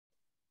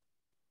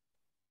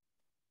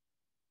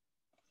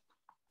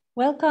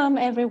Welcome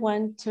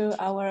everyone to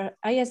our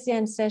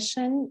ISCN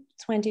session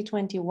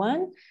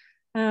 2021.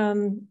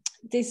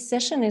 This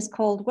session is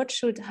called "What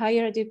should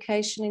higher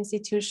education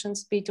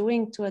institutions be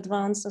doing to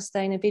advance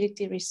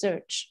sustainability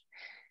research?"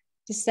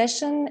 This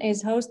session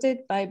is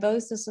hosted by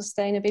both the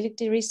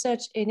Sustainability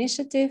Research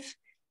Initiative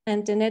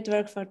and the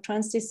Network for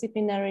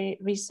Transdisciplinary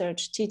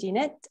Research,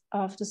 TDNet,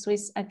 of the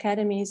Swiss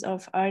Academies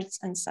of Arts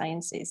and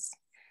Sciences.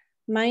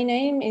 My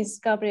name is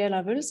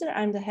Gabriela Wülser.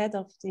 I'm the head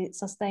of the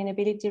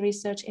Sustainability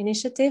Research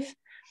Initiative,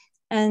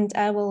 and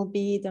I will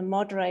be the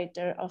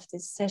moderator of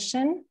this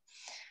session.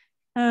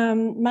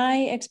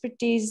 My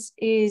expertise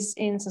is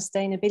in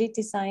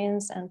sustainability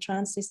science and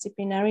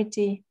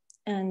transdisciplinarity,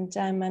 and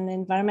I'm an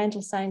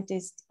environmental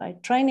scientist by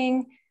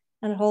training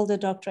and hold a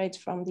doctorate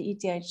from the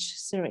ETH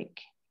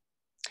Zurich.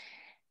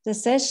 The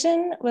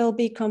session will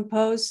be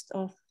composed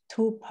of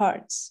two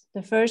parts.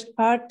 The first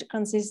part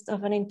consists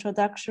of an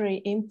introductory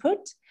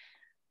input,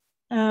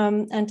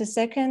 and the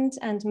second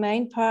and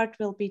main part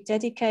will be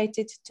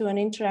dedicated to an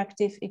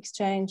interactive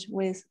exchange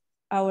with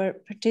our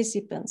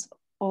participants,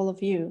 all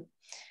of you.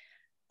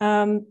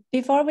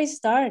 Before we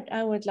start,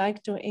 I would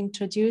like to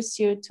introduce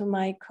you to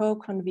my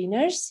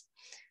co-conveners,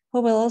 who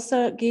will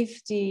also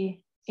give the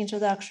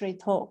introductory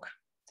talk.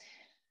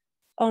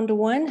 On the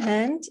one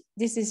hand,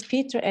 this is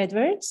Peter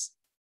Edwards.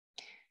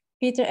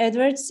 Peter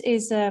Edwards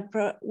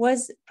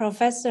was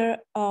professor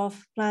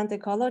of plant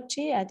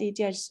ecology at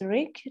ETH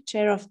Zurich,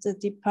 chair of the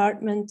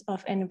Department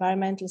of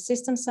Environmental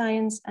System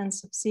Science, and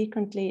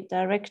subsequently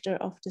director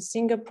of the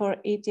Singapore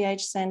ETH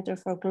Center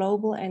for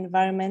Global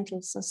Environmental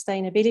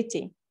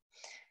Sustainability.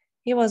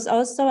 He was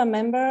also a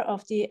member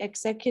of the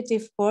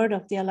executive board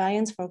of the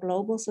Alliance for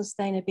Global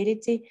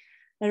Sustainability,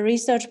 a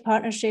research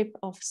partnership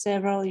of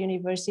several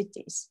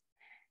universities.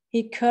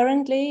 He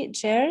currently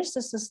chairs the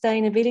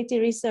Sustainability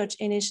Research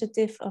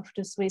Initiative of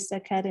the Swiss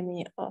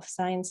Academy of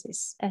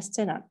Sciences,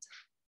 SCN.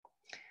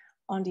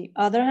 On the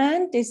other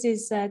hand, this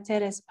is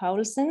Therese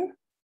Paulsen.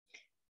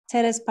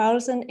 Therese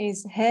Paulsen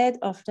is head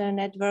of the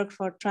Network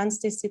for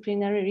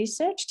Transdisciplinary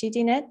Research,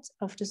 TDNet,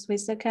 of the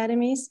Swiss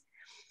Academies.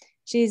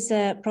 She's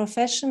a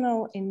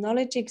professional in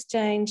knowledge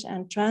exchange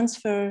and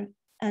transfer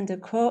and a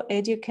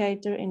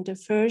co-educator in the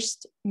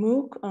first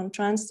MOOC on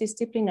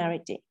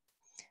transdisciplinarity.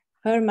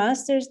 Her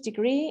master's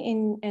degree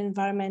in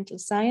environmental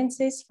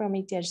sciences from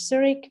ETH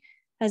Zurich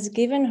has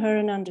given her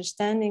an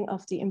understanding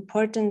of the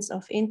importance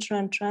of intra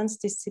and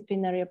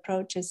transdisciplinary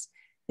approaches,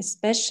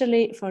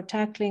 especially for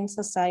tackling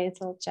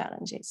societal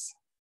challenges.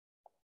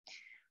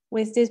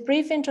 With this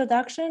brief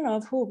introduction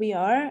of who we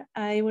are,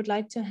 I would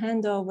like to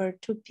hand over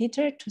to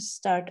Peter to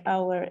start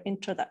our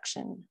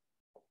introduction.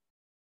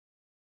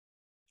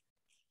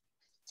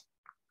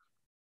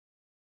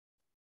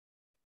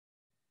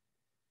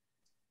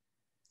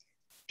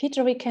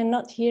 Peter, we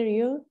cannot hear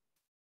you.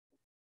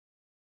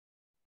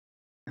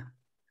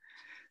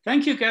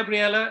 Thank you,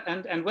 Gabriela,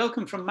 and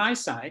welcome from my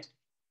side.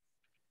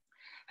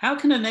 How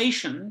can a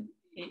nation,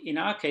 in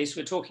our case,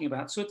 we're talking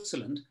about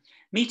Switzerland,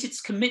 meet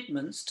its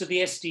commitments to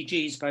the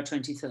SDGs by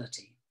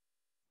 2030?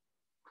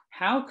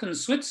 How can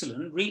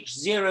Switzerland reach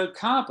zero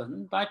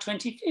carbon by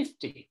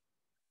 2050?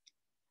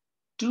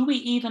 Do we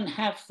even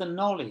have the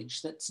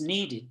knowledge that's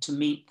needed to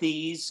meet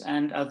these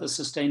and other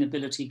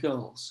sustainability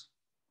goals?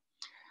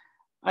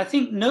 I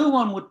think no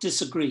one would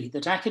disagree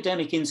that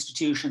academic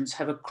institutions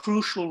have a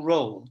crucial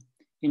role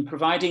in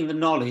providing the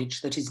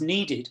knowledge that is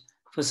needed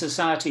for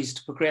societies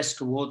to progress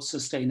towards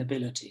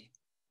sustainability.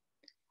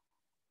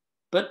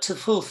 But to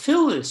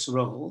fulfill this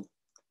role,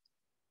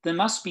 there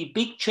must be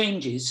big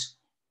changes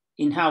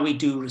in how we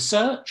do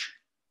research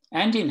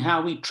and in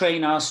how we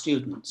train our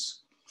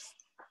students.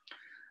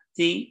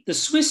 The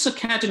Swiss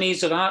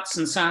Academies of Arts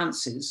and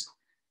Sciences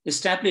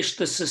established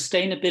the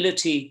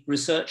Sustainability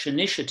Research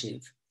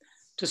Initiative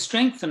to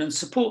strengthen and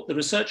support the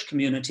research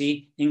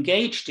community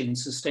engaged in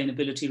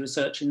sustainability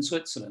research in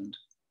Switzerland.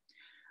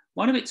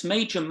 One of its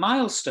major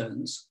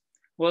milestones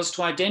was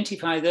to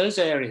identify those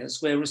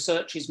areas where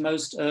research is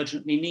most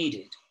urgently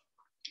needed.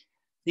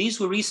 These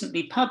were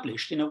recently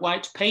published in a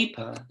white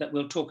paper that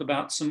we'll talk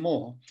about some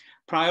more,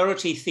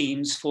 Priority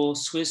Themes for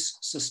Swiss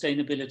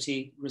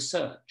Sustainability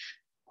Research.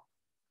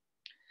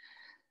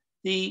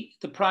 The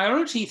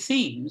priority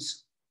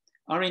themes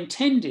are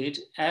intended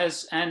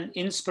as an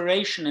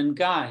inspiration and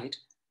guide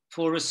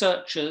for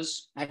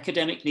researchers,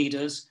 academic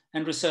leaders,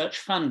 and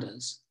research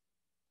funders.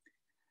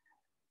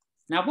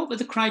 Now, what were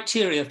the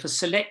criteria for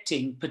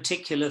selecting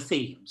particular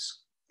themes?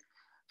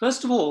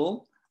 First of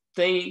all,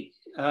 they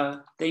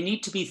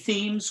need to be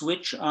themes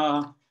which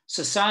are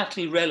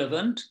societally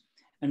relevant,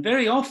 and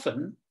very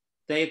often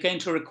they are going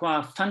to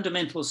require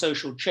fundamental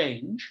social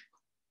change.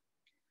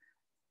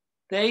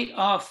 They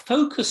are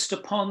focused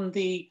upon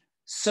the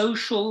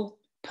social,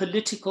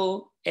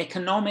 political,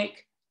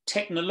 economic,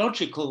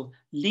 technological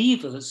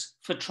levers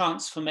for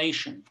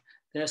transformation.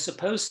 They're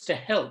supposed to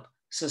help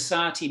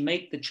society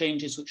make the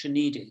changes which are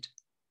needed.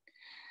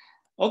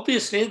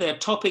 Obviously, there are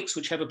topics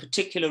which have a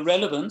particular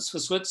relevance for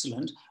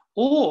Switzerland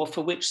or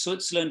for which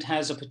Switzerland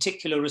has a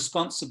particular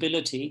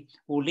responsibility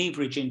or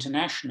leverage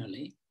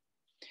internationally.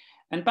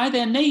 And by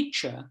their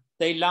nature,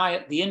 they lie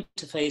at the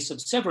interface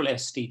of several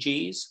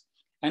SDGs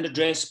and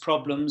address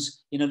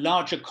problems in a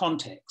larger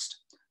context,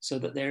 so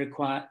that they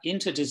require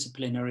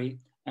interdisciplinary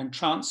and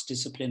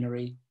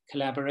transdisciplinary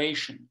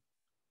collaboration.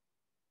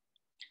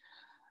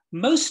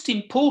 Most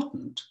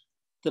important,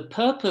 the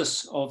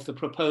purpose of the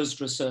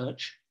proposed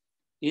research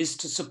is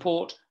to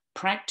support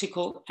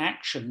practical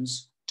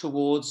actions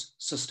towards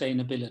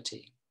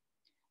sustainability.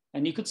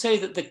 And you could say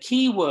that the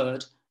key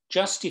word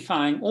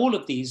justifying all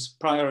of these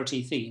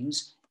priority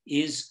themes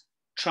is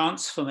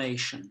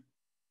transformation.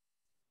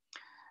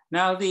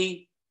 Now,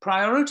 the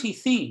priority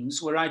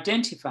themes were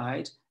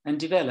identified and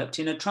developed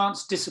in a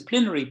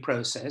transdisciplinary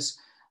process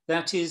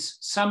that is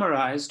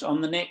summarized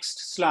on the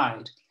next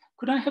slide.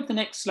 Could I have the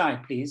next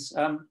slide, please?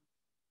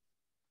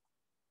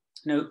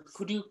 No,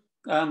 could you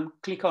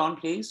click on,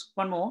 please?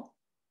 One more.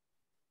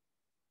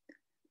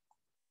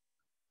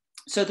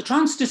 So the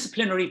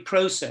transdisciplinary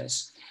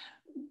process,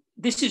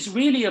 this is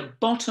really a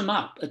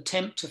bottom-up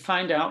attempt to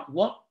find out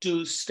what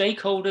do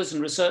stakeholders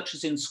and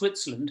researchers in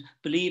Switzerland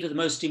believe are the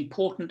most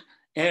important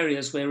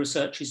areas where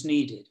research is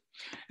needed.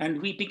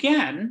 And we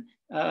began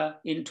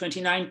in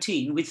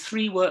 2019 with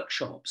 3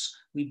 workshops.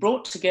 We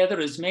brought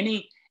together as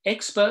many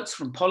experts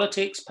from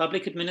politics,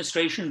 public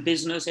administration,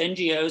 business,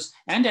 NGOs,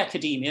 and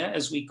academia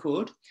as we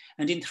could.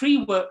 And in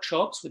 3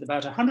 workshops with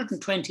about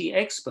 120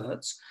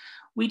 experts,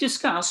 we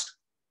discussed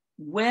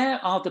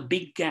where are the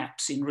big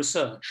gaps in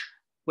research,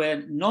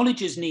 where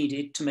knowledge is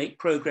needed to make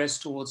progress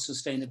towards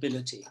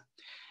sustainability.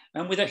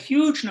 And with a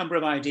huge number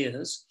of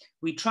ideas,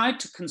 we tried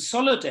to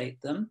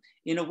consolidate them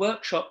in a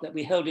workshop that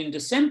we held in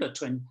December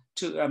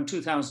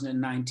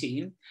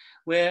 2019,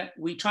 where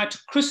we tried to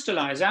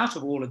crystallize out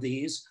of all of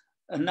these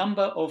a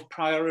number of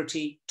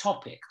priority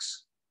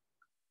topics.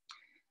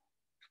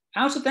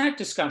 Out of that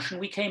discussion,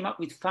 we came up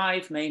with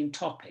 5 main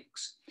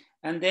topics.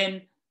 And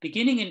then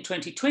beginning in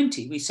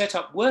 2020, we set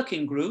up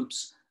working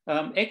groups,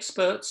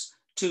 experts,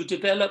 to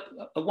develop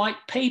a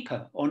white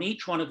paper on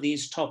each one of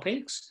these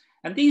topics.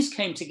 And these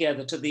came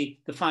together to the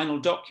final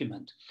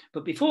document.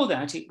 But before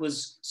that, it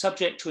was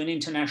subject to an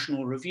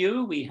international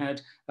review. We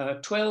had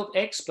 12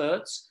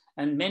 experts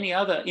and many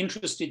other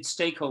interested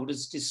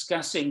stakeholders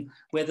discussing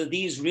whether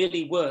these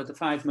really were the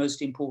 5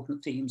 most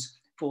important themes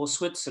for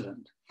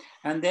Switzerland.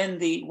 And then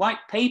the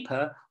white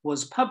paper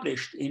was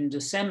published in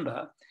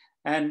December.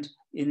 And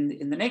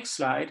in the next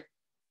slide,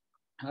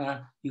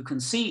 you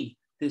can see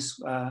this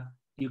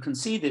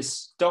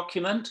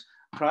document,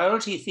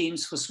 Priority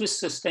Themes for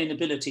Swiss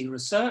Sustainability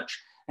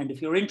Research. And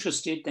if you're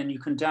interested, then you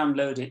can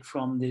download it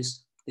from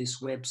this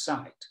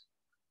website.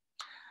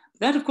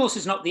 That, of course,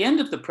 is not the end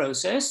of the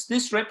process.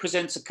 This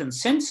represents a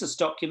consensus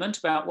document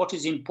about what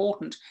is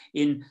important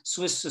in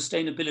Swiss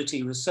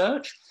sustainability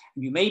research.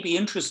 And you may be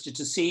interested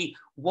to see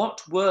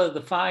what were the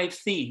 5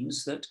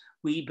 themes that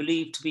we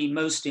believe to be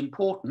most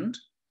important.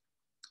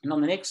 And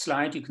on the next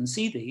slide, you can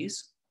see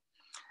these.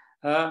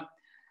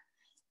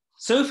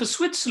 So for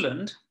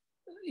Switzerland,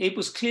 it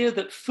was clear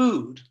that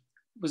food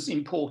was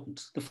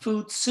important, the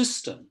food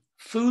system,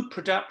 food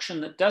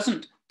production that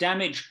doesn't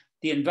damage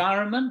the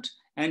environment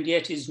and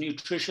yet is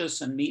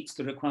nutritious and meets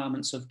the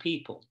requirements of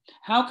people.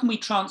 How can we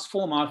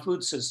transform our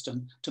food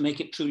system to make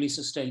it truly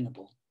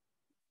sustainable?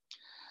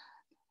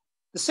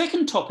 The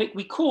second topic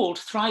we called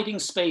Thriving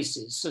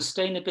Spaces,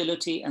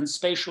 Sustainability and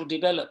Spatial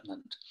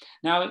Development.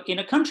 Now, in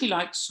a country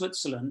like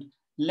Switzerland,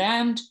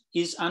 land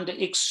is under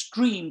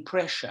extreme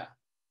pressure.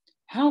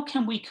 How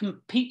can we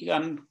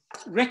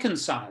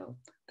reconcile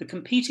the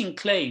competing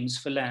claims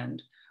for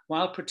land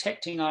while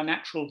protecting our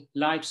natural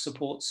life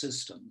support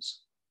systems?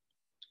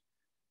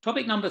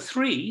 Topic number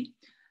 3,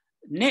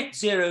 net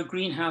zero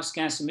greenhouse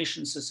gas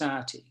emission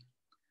society.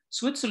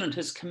 Switzerland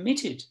has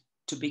committed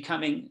to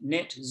becoming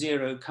net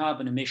zero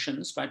carbon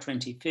emissions by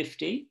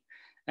 2050,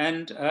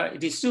 and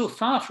it is still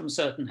far from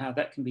certain how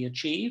that can be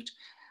achieved.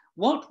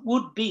 What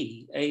would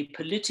be a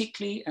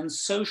politically and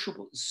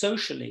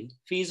socially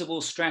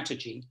feasible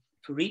strategy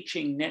for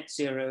reaching net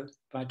zero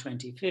by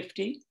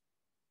 2050?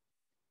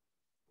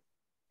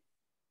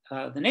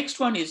 The next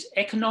one is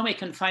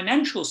economic and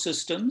financial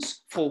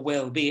systems for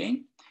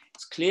well-being.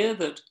 It's clear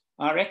that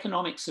our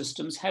economic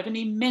systems have an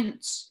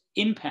immense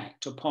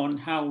impact upon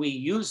how we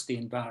use the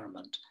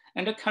environment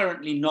and are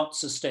currently not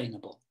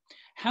sustainable.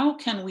 How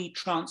can we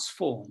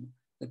transform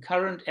the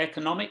current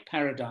economic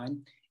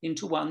paradigm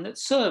into one that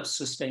serves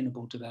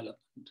sustainable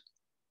development?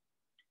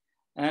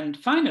 And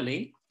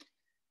finally,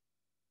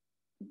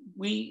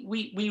 we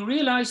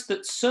realized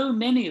that so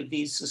many of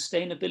these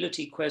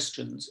sustainability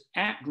questions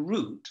at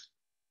root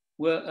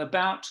were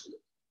about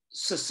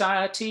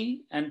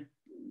society and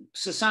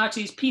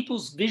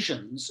people's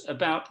visions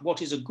about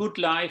what is a good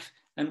life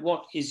and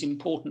what is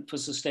important for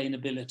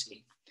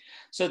sustainability.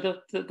 So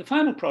the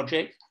final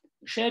project,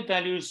 Shared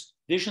Values,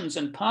 Visions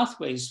and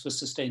Pathways for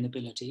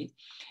Sustainability,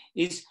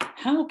 is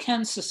how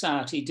can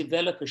society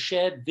develop a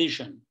shared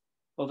vision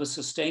of a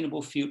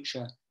sustainable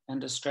future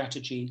and a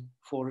strategy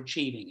for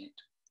achieving it?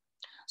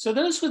 So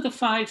those were the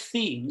 5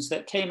 themes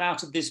that came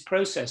out of this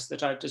process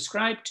that I've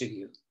described to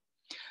you.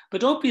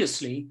 But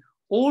obviously,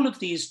 all of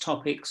these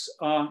topics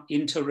are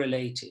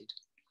interrelated.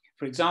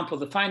 For example,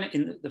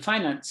 the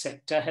finance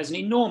sector has an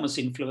enormous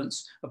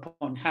influence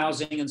upon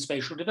housing and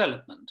spatial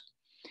development.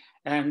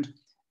 And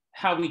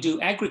how we do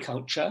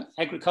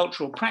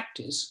agricultural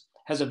practice,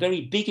 has a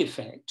very big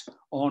effect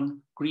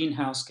on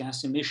greenhouse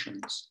gas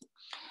emissions.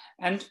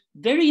 And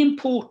very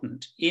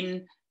important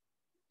in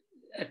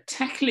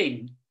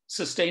tackling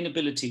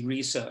sustainability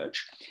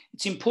research,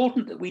 it's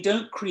important that we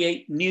don't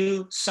create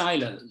new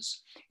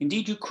silos.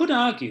 Indeed, you could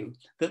argue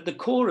that the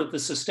core of the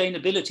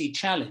sustainability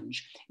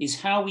challenge is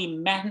how we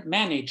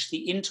manage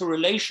the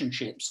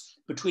interrelationships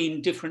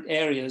between different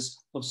areas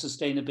of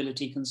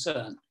sustainability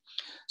concern.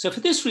 So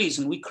for this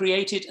reason, we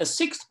created a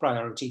 6th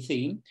priority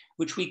theme,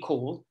 which we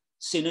call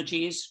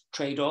synergies,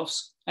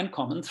 trade-offs, and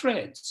common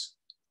threads.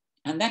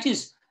 And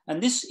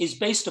this is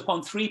based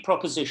upon 3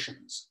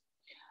 propositions.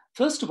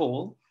 First of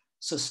all,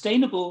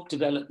 sustainable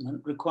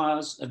development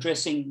requires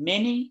addressing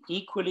many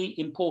equally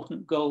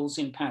important goals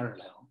in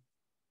parallel.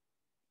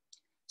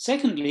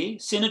 Secondly,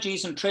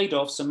 synergies and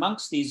trade-offs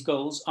amongst these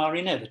goals are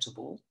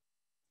inevitable.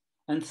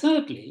 And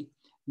thirdly,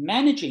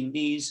 managing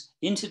these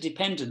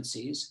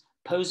interdependencies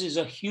poses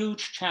a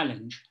huge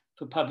challenge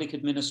for public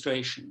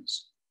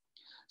administrations.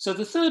 So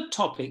the 3rd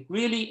topic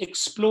really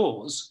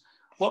explores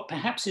what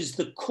perhaps is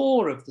the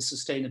core of the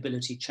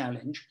sustainability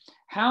challenge.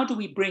 How do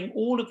we bring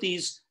all of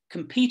these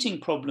competing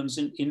problems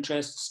and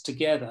interests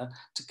together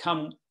to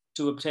come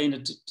to obtain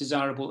a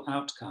desirable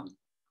outcome?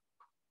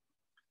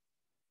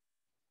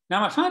 Now,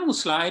 my final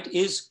slide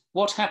is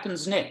what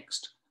happens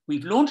next.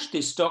 We've launched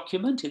this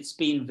document. It's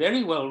been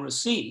very well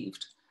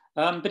received.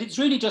 But it's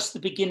really just the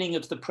beginning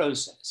of the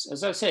process.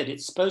 As I said,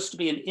 it's supposed to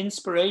be an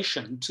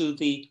inspiration to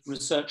the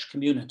research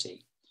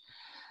community.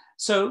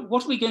 So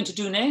what are we going to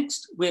do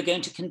next? We're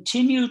going to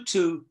continue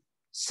to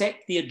set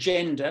the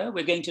agenda.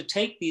 We're going to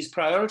take these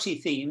priority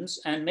themes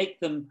and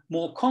make them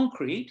more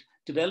concrete,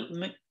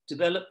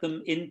 develop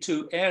them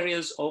into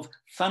areas of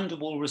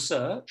fundable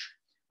research,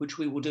 which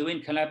we will do in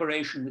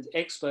collaboration with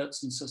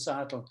experts and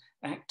societal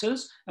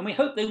actors. And we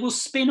hope they will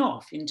spin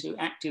off into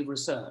active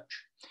research.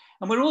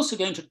 And we're also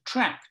going to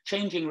track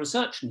changing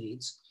research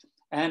needs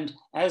and,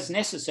 as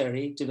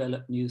necessary,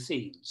 develop new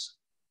themes.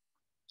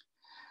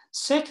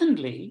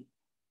 Secondly,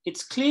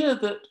 it's clear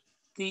that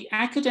the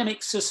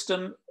academic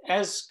system,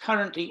 as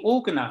currently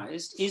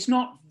organized, is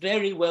not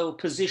very well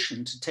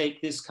positioned to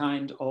take this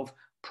kind of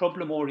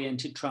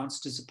problem-oriented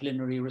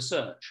transdisciplinary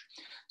research.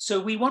 So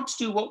we want to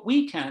do what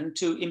we can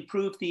to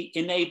improve the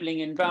enabling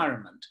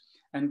environment.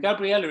 And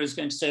Gabriella is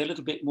going to say a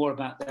little bit more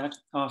about that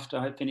after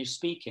I finish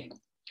speaking.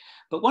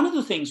 But one of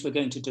the things we're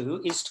going to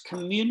do is to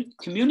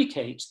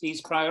communicate these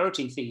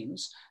priority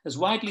themes as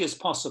widely as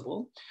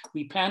possible.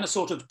 We plan a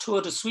sort of tour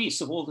de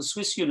Suisse of all the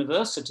Swiss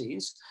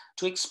universities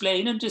to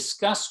explain and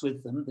discuss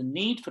with them the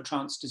need for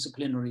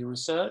transdisciplinary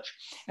research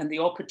and the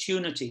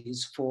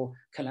opportunities for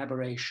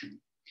collaboration.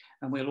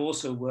 And we'll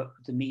also work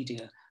with the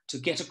media to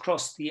get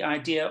across the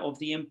idea of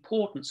the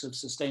importance of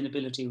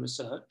sustainability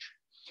research.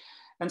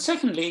 And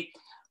secondly,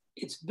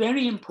 it's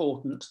very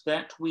important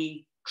that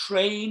we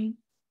train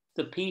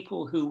the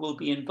people who will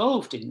be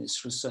involved in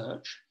this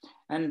research,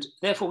 and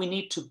therefore we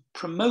need to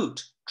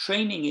promote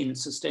training in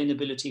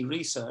sustainability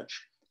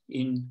research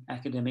in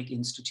academic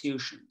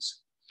institutions.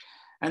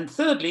 And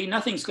thirdly,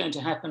 nothing's going to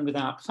happen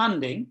without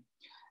funding,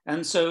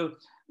 and so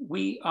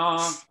we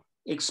are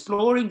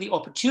exploring the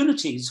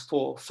opportunities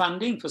for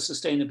funding for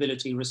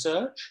sustainability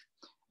research,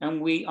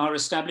 and we are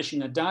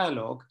establishing a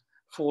dialogue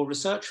for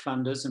research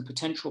funders and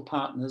potential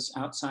partners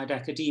outside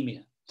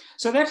academia.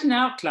 So that in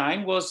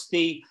outline was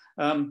the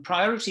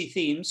priority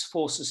themes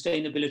for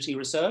sustainability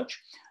research.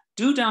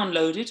 Do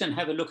download it and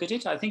have a look at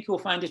it. I think you'll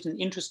find it an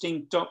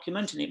interesting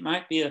document and it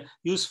might be a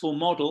useful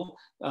model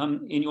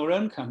in your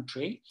own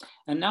country.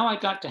 And now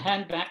I'd like to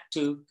hand back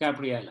to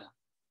Gabriella.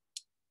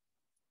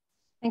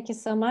 Thank you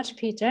so much,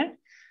 Peter.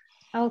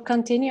 I'll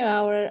continue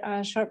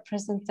our short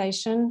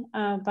presentation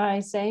by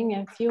saying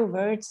a few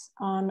words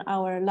on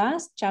our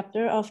last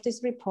chapter of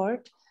this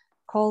report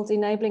called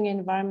Enabling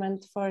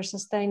Environment for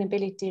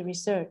Sustainability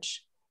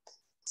Research.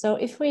 So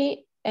if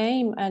we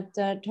aim at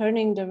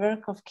turning the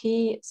work of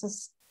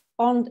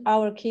on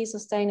our key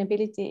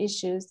sustainability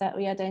issues that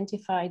we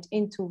identified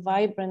into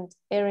vibrant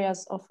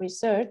areas of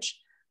research,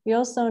 we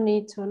also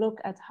need to look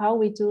at how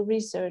we do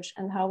research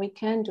and how we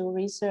can do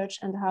research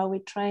and how we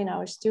train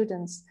our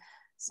students.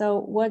 So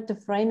what the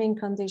framing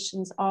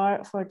conditions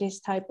are for this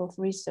type of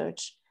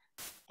research.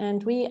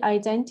 And we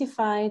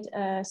identified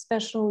a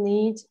special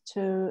need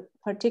to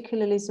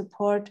particularly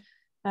support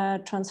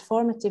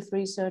transformative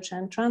research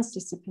and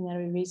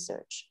transdisciplinary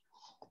research.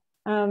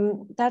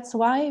 That's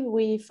why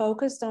we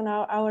focused on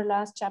our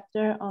last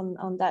chapter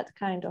on that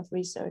kind of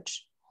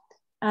research.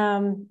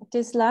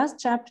 This last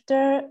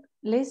chapter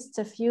lists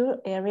a few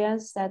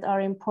areas that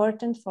are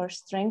important for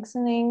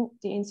strengthening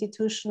the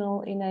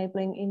institutional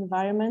enabling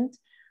environment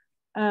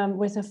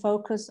with a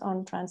focus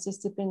on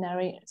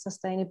transdisciplinary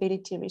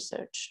sustainability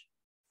research.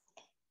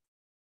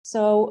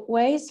 So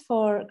ways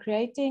for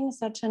creating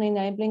such an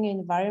enabling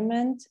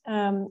environment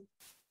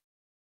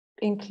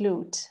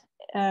include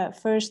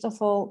first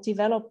of all,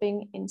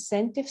 developing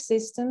incentive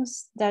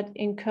systems that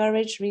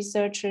encourage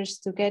researchers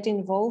to get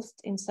involved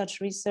in such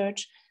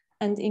research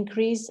and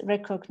increase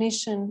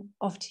recognition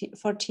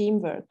for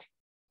teamwork.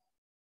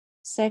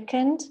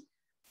 Second,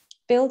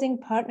 building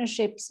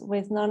partnerships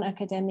with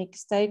non-academic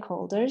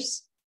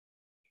stakeholders.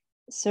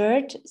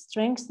 Third,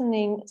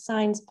 strengthening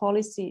science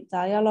policy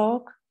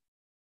dialogue.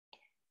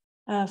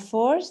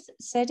 Fourth,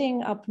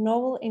 setting up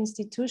novel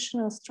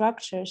institutional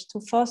structures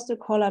to foster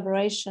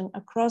collaboration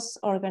across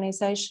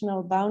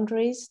organizational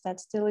boundaries that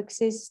still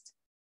exist.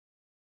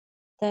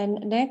 Then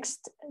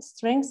next,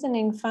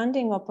 strengthening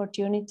funding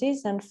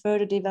opportunities and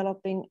further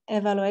developing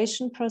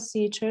evaluation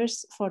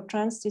procedures for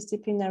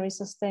transdisciplinary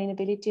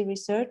sustainability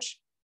research.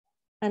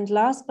 And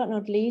last but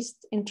not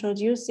least,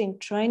 introducing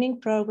training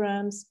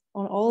programs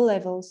on all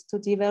levels to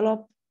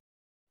develop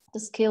the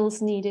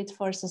skills needed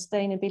for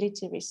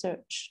sustainability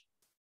research.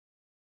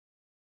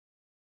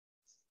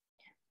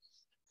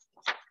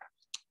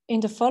 In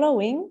the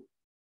following,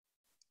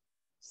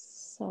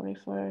 sorry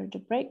for the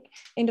break.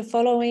 In the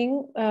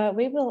following,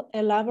 we will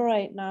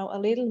elaborate now a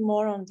little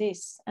more on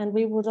this, and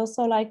we would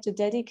also like to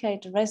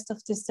dedicate the rest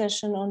of this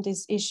session on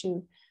this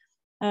issue.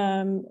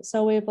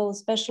 So we will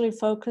especially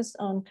focus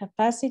on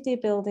capacity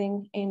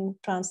building in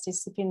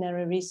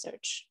transdisciplinary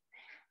research.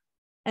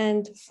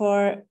 And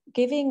for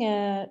giving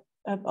an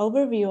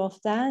overview of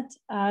that,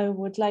 I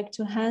would like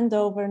to hand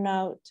over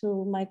now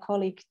to my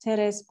colleague,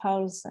 Therese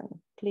Paulsen.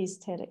 Please,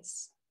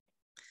 Therese.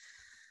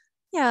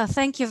 Yeah,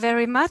 thank you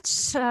very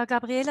much,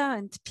 Gabriela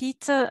and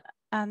Peter.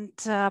 And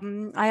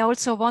I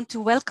also want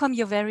to welcome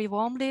you very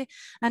warmly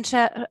and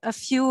share a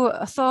few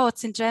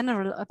thoughts in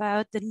general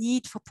about the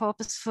need for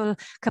purposeful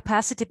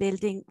capacity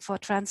building for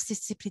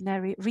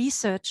transdisciplinary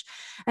research,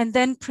 and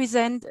then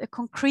present a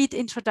concrete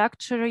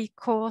introductory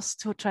course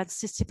to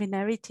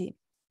transdisciplinarity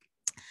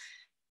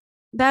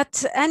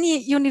that any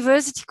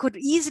university could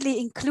easily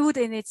include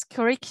in its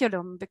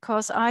curriculum,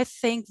 because I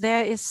think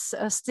there is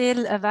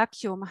still a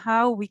vacuum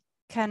how we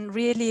can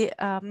really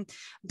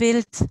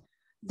build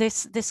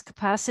this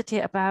capacity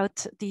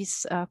about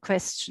these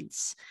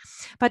questions.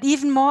 But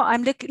even more,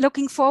 I'm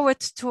looking forward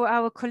to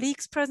our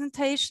colleagues'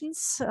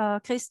 presentations,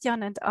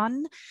 Christian and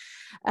Anne,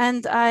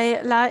 and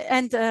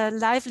a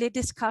lively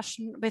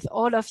discussion with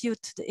all of you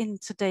in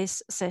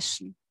today's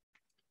session.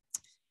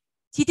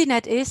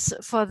 TDNet is,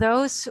 for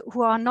those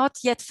who are not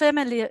yet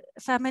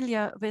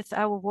familiar with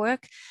our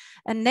work,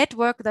 a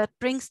network that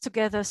brings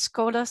together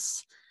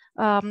scholars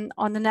on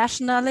a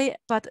nationally,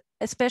 but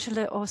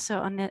especially also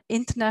on an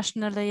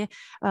internationally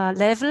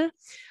level,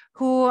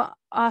 who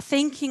are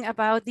thinking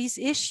about these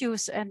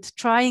issues and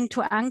trying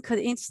to anchor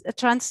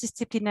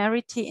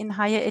transdisciplinarity in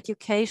higher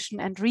education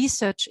and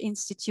research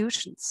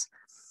institutions.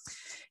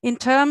 In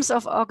terms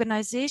of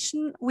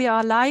organization, we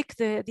are like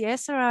the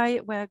SRI,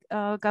 where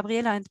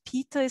Gabriela and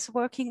Peter is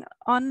working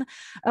on,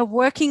 a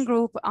working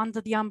group under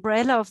the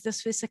umbrella of the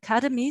Swiss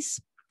Academies,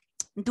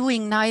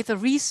 doing neither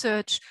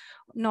research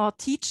nor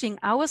teaching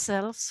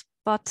ourselves,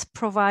 but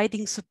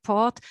providing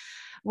support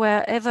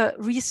wherever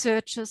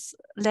researchers,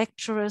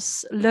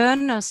 lecturers,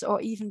 learners,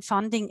 or even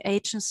funding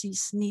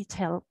agencies need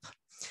help.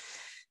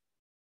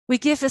 We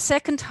give a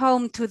second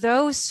home to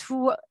those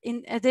who,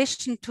 in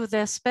addition to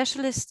their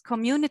specialist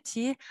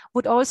community,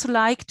 would also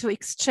like to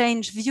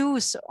exchange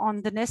views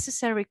on the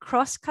necessary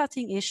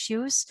cross-cutting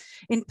issues,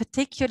 in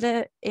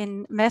particular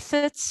in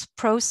methods,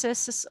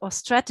 processes, or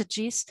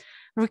strategies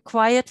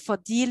required for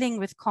dealing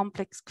with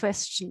complex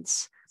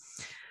questions.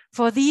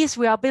 For these,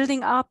 we are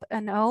building up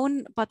an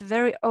own but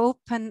very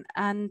open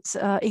and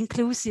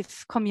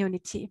inclusive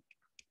community.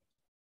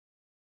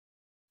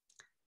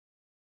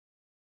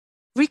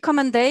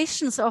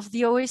 Recommendations of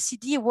the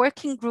OECD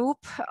working group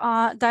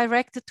are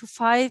directed to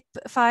five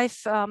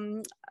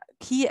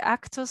key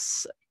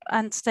actors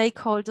and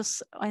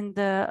stakeholders in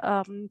the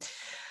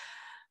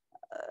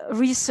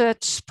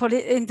research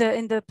in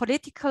the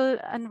political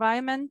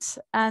environment,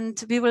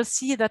 and we will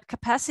see that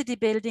capacity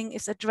building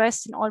is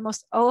addressed in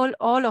almost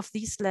all of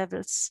these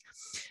levels.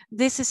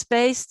 This is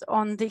based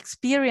on the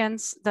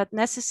experience that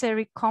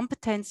necessary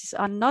competencies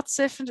are not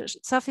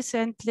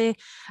sufficiently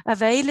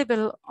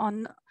available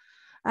on,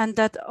 and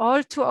that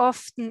all too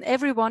often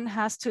everyone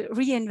has to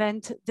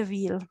reinvent the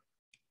wheel.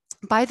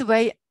 By the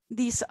way,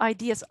 these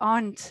ideas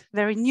aren't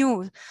very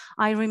new.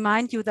 I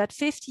remind you that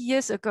 50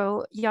 years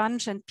ago,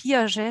 Jansch and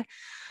Piaget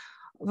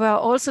were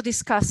also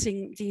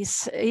discussing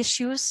these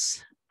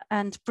issues.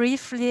 And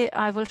briefly,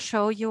 I will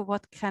show you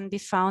what can be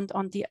found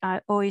on the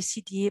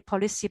OECD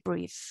policy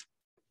brief.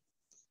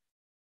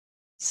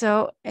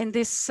 So in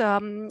this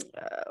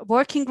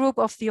working group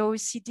of the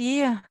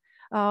OECD,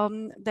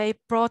 they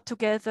brought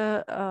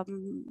together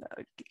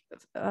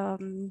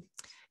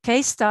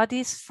case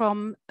studies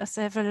from a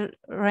several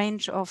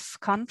range of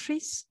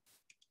countries,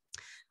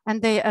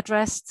 and they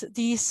addressed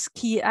these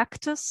key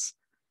actors.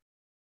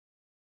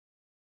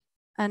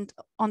 And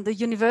on the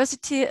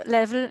university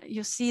level,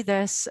 you see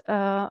there's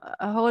a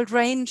whole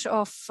range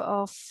of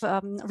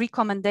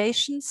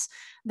recommendations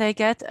they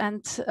get,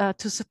 and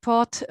to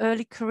support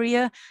early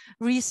career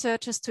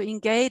researchers to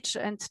engage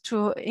and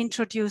to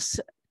introduce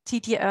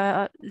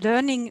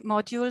learning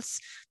modules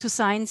to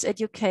science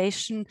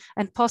education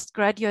and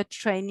postgraduate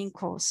training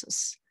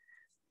courses.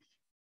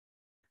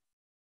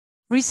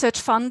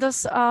 Research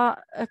funders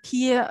are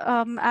key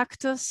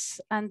actors,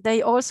 and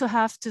they also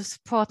have to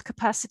support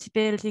capacity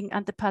building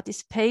and the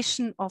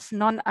participation of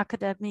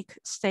non-academic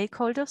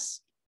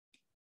stakeholders.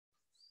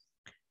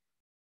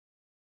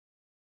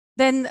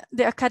 Then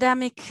the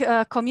academic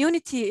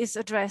community is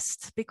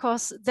addressed,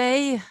 because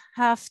they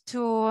have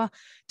to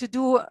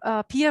do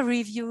peer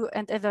review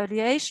and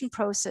evaluation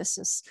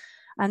processes.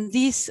 And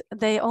these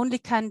they only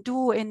can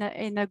do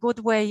in a good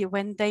way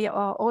when they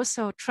are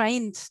also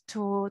trained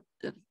to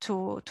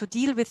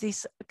deal with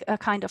these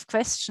kind of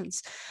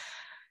questions.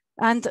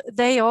 And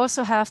they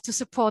also have to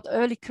support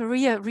early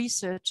career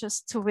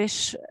researchers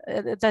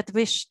that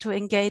wish to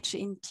engage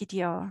in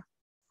TDR.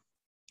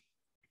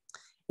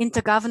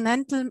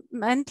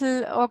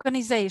 Intergovernmental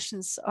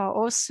organizations are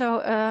also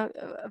a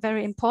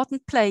very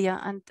important player,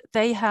 and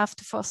they have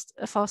to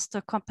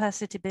foster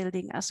capacity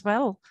building as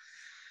well.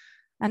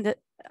 And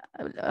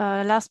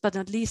last but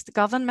not least,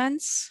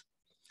 governments,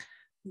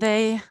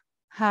 they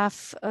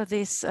have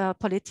this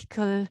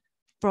political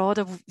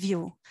broader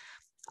view.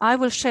 I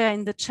will share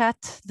in the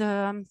chat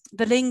the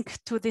link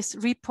to this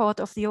report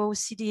of the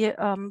OECD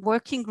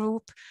working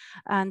group,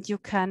 and you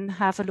can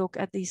have a look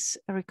at these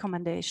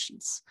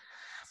recommendations.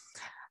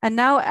 And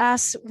now,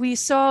 as we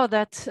saw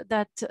that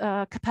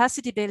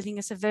capacity building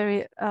is a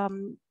very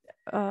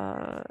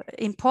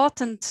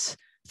important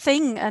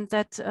thing, and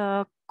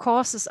that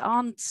courses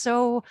aren't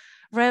so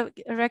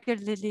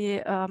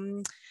regularly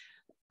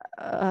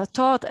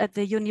taught at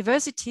the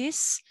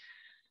universities,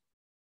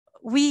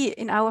 we,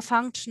 in our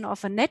function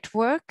of a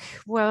network,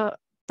 were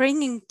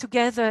bringing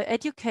together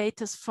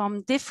educators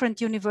from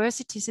different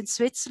universities in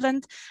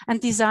Switzerland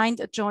and designed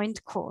a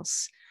joint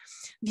course.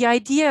 The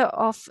idea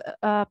of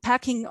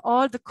packing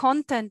all the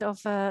content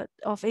of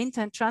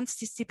inter and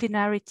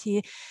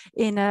transdisciplinarity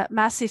in a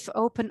massive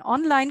open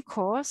online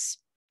course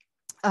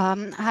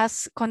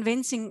has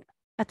convincing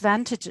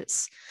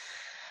advantages.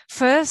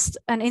 First,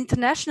 an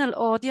international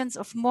audience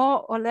of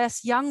more or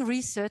less young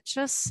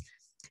researchers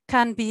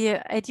can be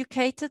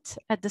educated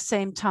at the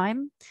same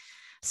time.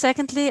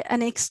 Secondly,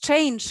 an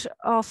exchange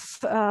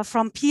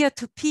from peer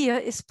to peer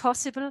is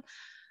possible,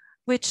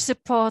 which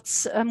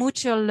supports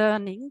mutual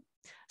learning.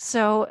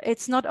 So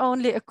it's not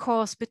only a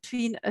course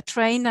between a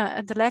trainer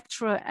and a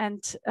lecturer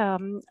and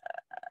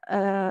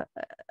a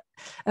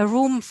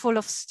room full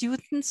of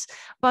students,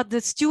 but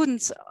the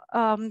students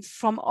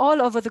from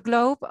all over the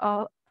globe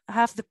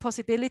have the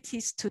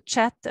possibilities to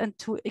chat and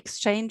to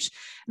exchange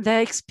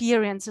their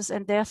experiences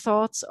and their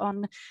thoughts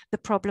on the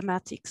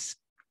problematics.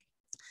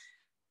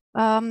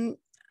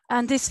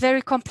 And this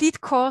very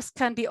complete course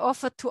can be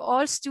offered to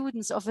all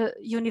students of a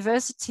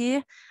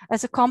university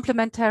as a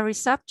complementary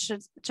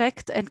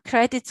subject, and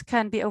credits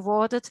can be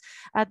awarded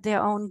at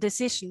their own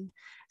decision.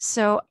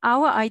 So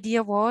our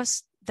idea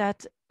was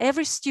that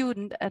every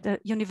student at a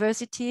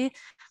university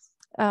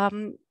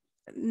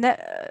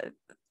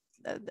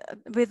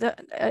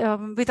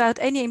without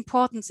any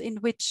importance in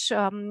which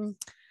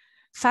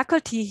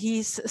faculty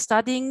he's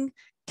studying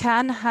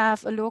can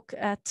have a look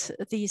at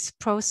these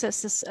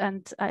processes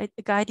and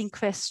guiding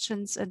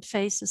questions and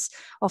phases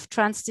of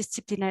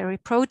transdisciplinary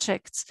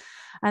projects.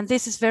 And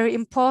this is very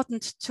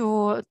important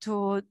to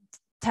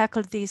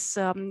tackle these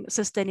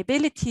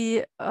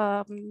sustainability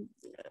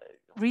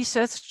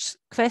research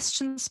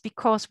questions,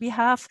 because we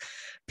have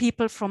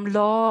people from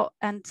law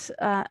and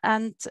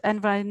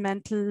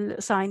environmental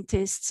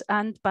scientists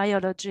and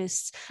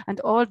biologists and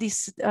all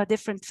these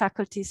different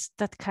faculties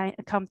that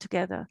come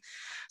together.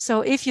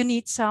 So if you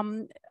need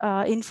some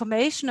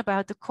information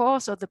about the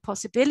course or the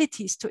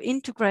possibilities to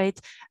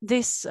integrate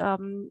this,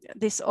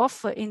 this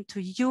offer into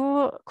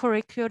your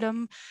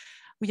curriculum,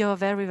 you are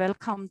very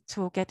welcome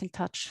to get in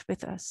touch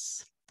with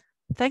us.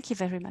 Thank you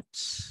very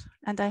much.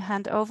 And I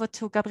hand over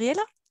to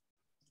Gabriela.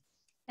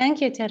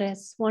 Thank you,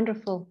 Therese.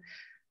 Wonderful.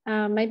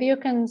 Maybe you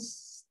can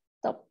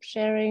stop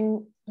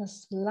sharing the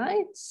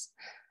slides.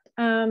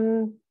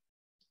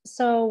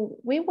 So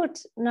we would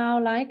now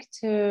like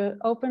to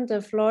open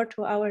the floor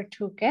to our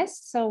two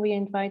guests. So we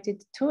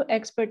invited two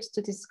experts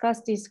to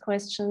discuss these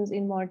questions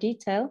in more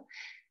detail.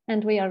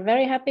 And we are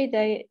very happy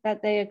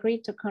that they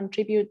agreed to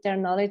contribute their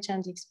knowledge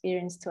and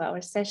experience to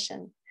our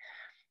session.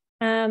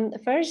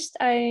 First,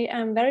 I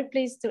am very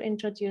pleased to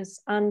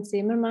introduce Anne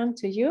Zimmermann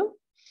to you.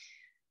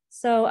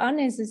 So Anne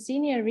is a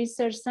senior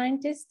research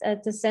scientist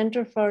at the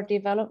Center for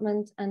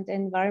Development and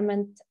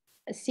Environment,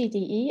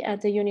 CDE,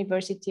 at the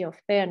University of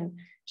Bern.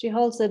 She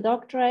holds a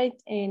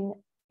doctorate in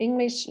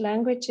English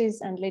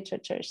languages and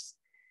literatures.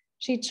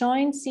 She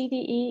joined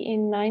CDE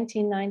in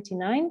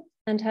 1999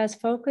 and has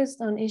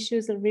focused on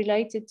issues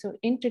related to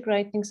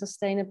integrating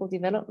sustainable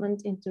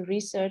development into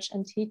research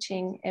and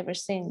teaching ever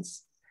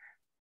since.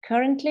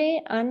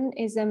 Currently, Anne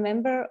is a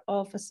member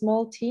of a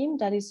small team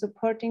that is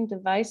supporting the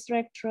Vice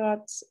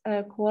Rectorate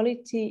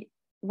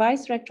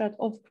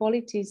of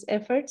Quality's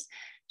efforts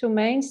to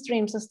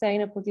mainstream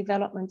sustainable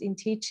development in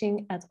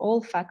teaching at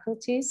all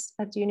faculties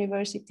at the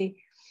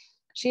university.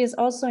 She is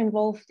also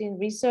involved in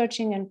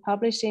researching and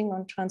publishing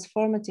on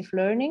transformative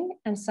learning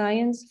and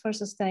science for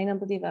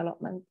sustainable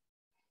development.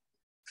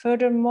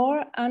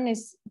 Furthermore, Anne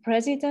is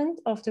president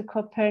of the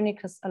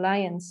Copernicus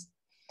Alliance.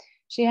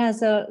 She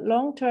has a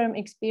long-term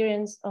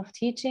experience of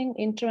teaching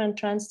inter- and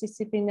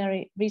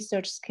transdisciplinary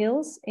research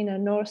skills in a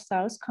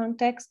North-South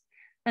context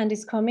and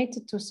is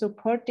committed to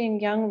supporting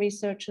young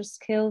researchers'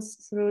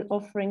 skills through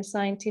offering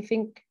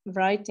scientific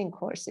writing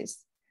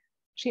courses.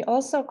 She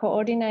also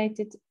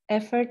coordinated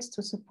efforts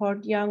to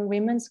support young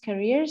women's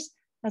careers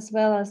as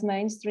well as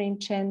mainstream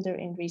gender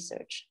in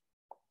research.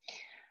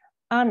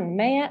 Anne,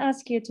 may I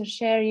ask you to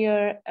share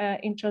your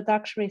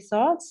introductory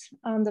thoughts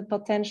on the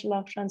potential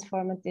of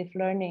transformative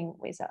learning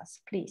with us,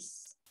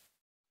 please?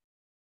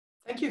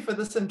 Thank you for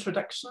this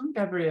introduction,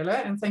 Gabriela,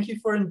 and thank you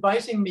for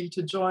inviting me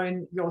to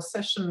join your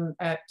session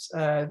at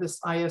this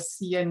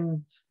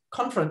ISCN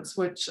conference,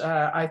 which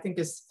I think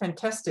is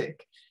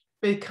fantastic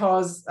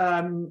because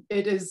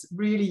it is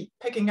really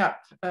picking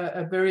up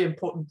a very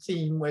important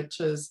theme, which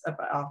is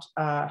about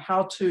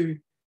how to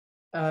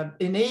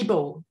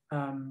enable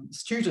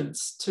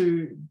students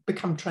to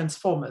become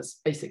transformers,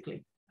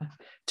 basically,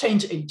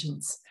 change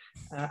agents,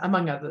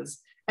 among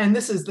others. And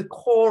this is the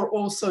core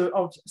also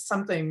of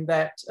something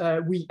that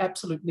we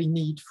absolutely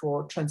need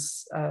for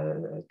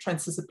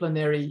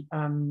transdisciplinary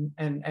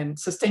and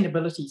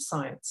sustainability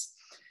science.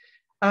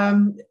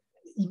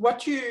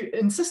 What you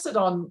insisted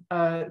on,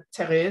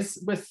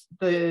 Therese, with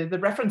the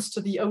reference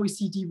to the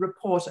OECD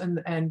report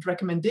and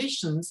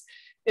recommendations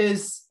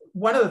is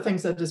one of the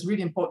things that is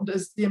really important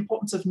is the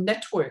importance of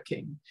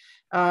networking.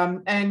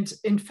 And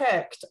in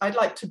fact, I'd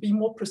like to be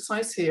more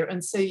precise here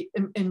and say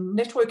in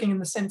networking in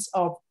the sense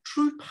of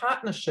true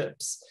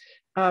partnerships,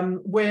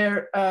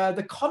 where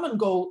the common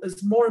goal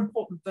is more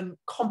important than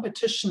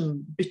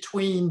competition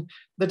between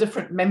the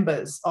different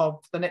members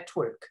of the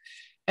network.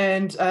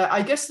 And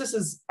I guess this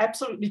is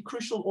absolutely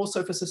crucial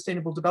also for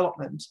sustainable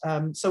development.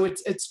 So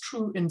it's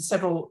true in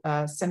several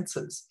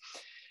senses.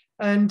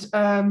 And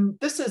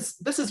this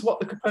is what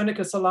the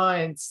Copernicus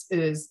Alliance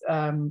is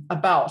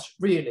about,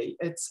 really.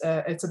 It's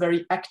a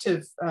very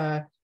active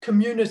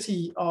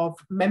community of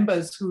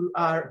members who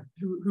are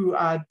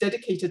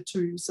dedicated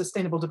to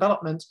sustainable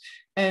development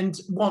and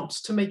want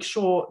to make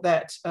sure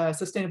that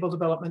sustainable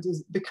development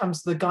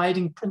becomes the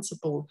guiding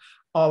principle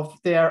of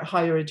their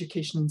higher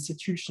education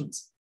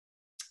institutions.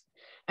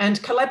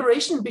 And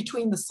collaboration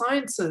between the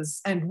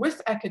sciences and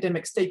with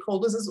academic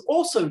stakeholders is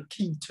also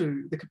key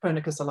to the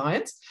Copernicus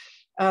Alliance.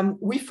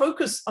 We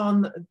focus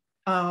on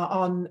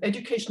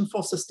education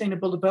for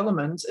sustainable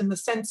development in the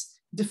sense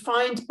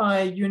defined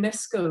by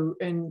UNESCO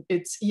in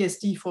its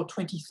ESD for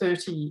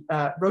 2030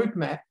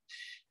 roadmap,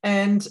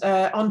 and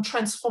on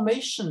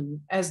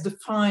transformation as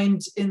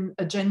defined in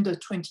Agenda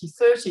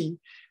 2030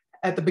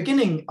 at the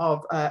beginning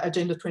of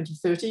Agenda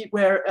 2030,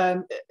 where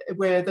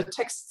the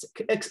text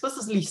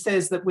explicitly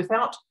says that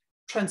without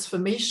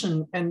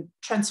transformation and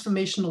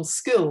transformational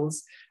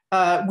skills,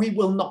 we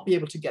will not be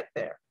able to get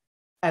there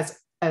as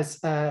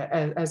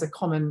a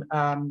common,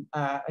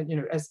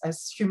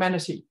 as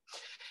humanity.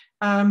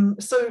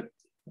 So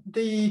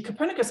the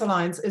Copernicus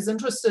Alliance is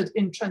interested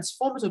in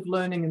transformative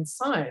learning in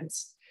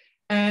science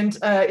and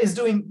is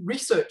doing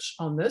research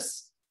on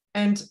this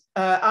and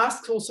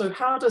asks also,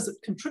 how does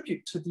it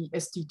contribute to the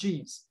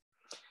SDGs?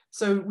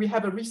 So we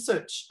have a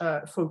research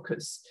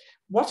focus.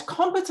 What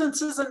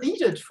competences are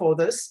needed for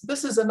this?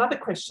 This is another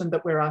question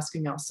that we're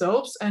asking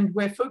ourselves, and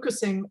we're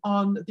focusing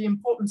on the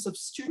importance of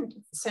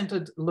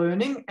student-centered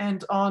learning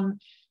and on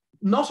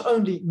not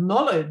only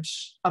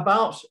knowledge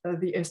about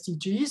the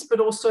SDGs, but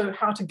also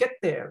how to get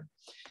there,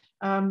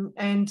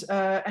 and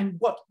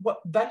what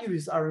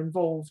values are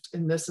involved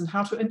in this and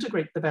how to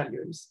integrate the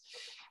values.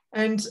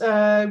 And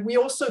we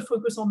also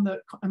focus on the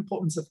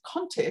importance of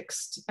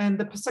context and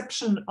the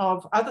perception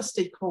of other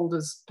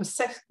stakeholders'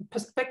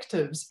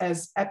 perspectives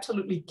as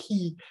absolutely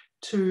key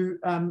to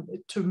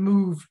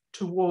move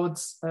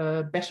towards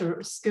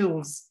better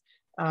skills,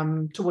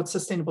 towards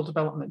sustainable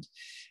development.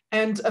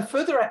 And a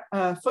further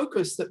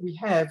focus that we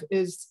have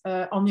is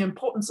on the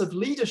importance of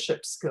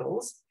leadership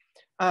skills.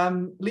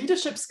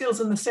 Leadership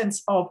skills in the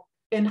sense of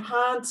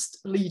enhanced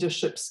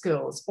leadership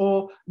skills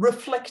or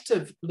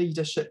reflective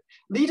leadership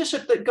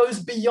that goes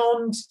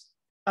beyond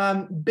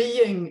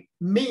being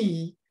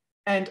me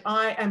and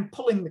I am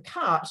pulling the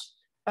cart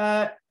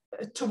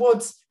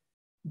towards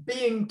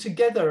being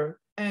together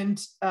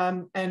and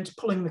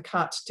pulling the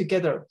cart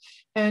together.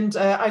 And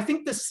I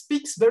think this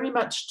speaks very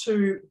much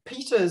to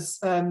Peter's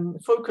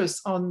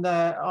focus on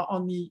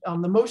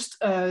the most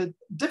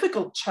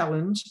difficult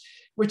challenge,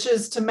 which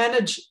is to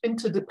manage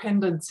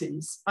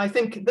interdependencies. I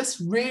think this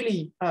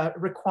really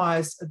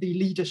requires the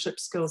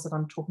leadership skills that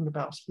I'm talking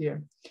about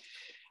here.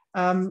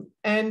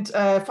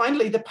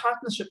 Finally, the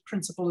partnership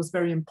principle is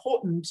very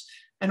important,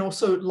 and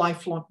also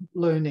lifelong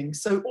learning.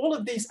 So all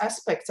of these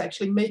aspects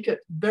actually make it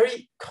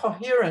very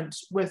coherent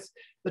with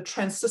the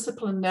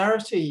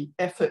transdisciplinarity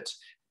effort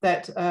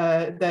that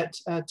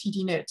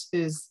TDNet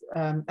is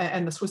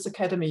and the Swiss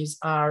academies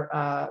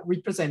are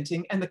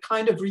representing, and the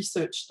kind of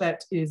research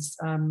that is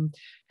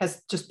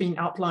has just been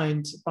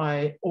outlined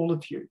by all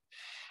of you.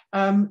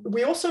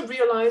 We also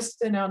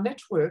realized in our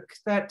network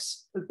that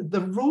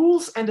the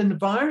rules and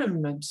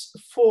environment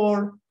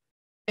for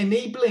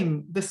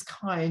enabling this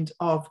kind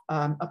of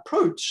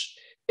approach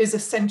is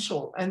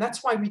essential, and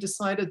that's why we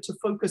decided to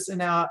focus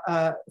in our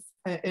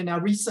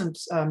recent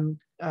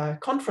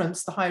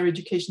conference, the Higher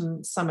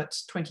Education Summit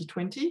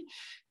 2020,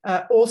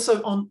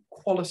 also on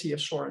quality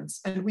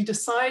assurance. And we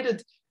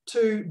decided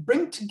to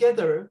bring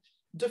together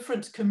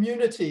different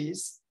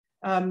communities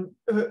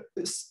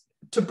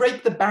to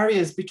break the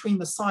barriers between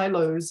the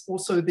silos,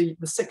 also the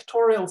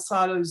sectorial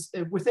silos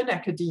within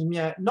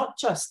academia, not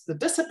just the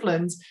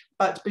disciplines,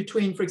 but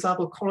between, for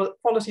example,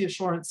 quality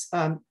assurance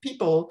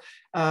people,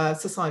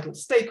 societal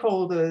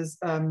stakeholders,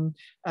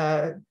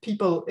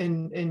 people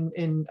in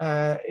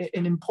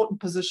important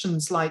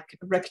positions like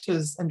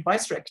rectors and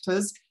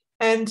vice-rectors,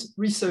 and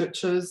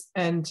researchers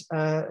and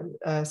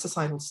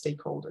societal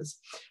stakeholders.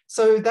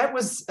 So that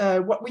was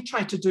what we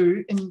tried to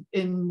do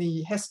in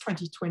the HES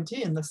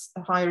 2020, in this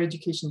Higher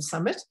Education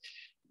Summit.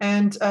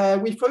 And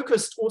we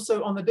focused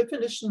also on the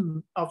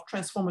definition of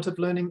transformative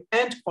learning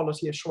and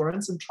quality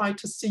assurance, and tried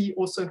to see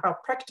also how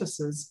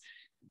practices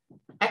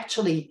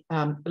actually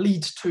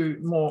lead to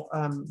more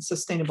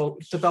sustainable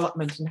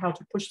development, and how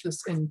to push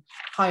this in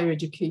higher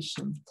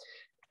education.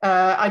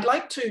 I'd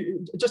like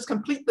to just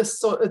complete this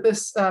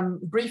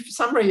brief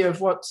summary of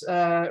what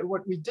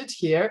we did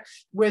here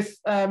with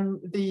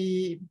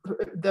the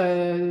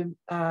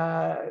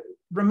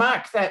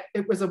remark that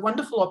it was a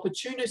wonderful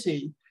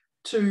opportunity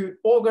to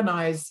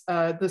organize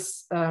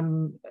this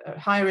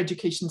Higher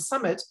Education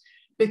Summit,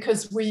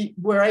 because we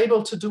were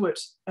able to do it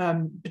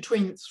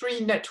between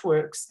 3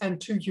 networks and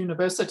 2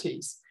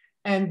 universities.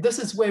 And this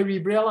is where we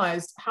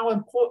realized how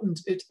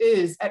important it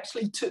is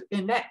actually to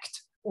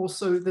enact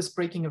also this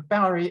breaking of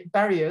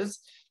barriers.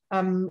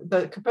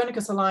 The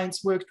Copernicus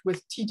Alliance worked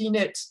with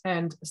TDNet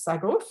and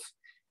SAGOF,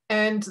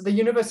 and the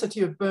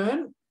University of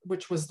Bern,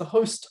 which was the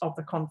host of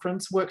the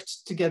conference,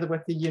 worked together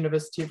with the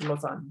University of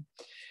Lausanne.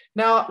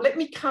 Now, let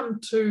me come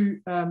to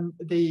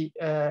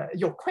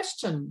your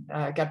question,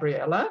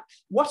 Gabriella.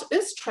 What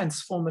is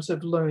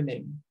transformative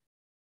learning?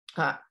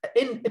 To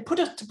put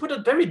it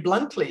very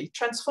bluntly,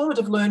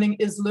 transformative learning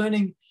is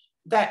learning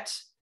that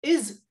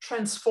is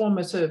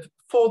transformative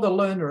for the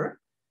learner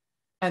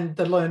and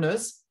the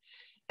learners,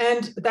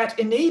 and that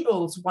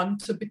enables one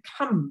to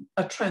become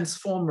a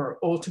transformer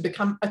or to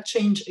become a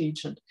change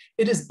agent.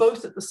 It is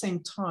both at the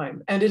same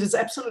time, and it is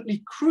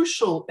absolutely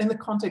crucial in the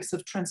context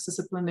of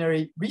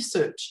transdisciplinary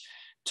research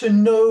to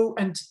know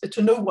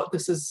what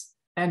this is,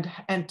 and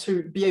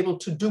to be able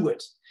to do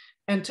it.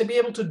 And to be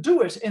able to do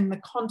it in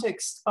the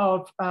context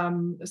of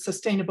of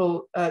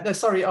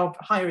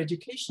higher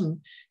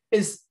education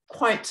is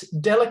quite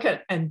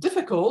delicate and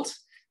difficult,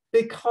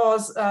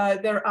 because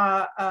there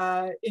are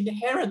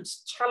inherent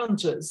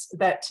challenges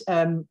that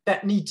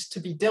need to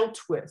be dealt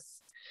with.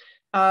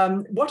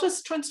 What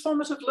is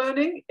transformative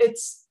learning?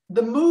 It's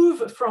the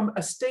move from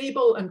a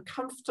stable and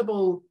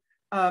comfortable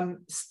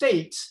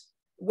state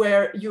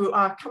where you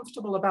are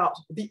comfortable about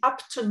the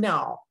up to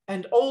now,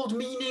 and old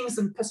meanings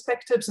and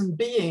perspectives and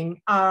being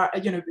are,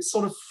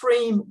 sort of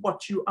frame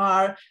what you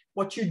are,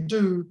 what you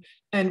do,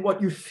 and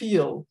what you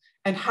feel,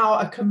 and how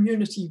a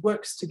community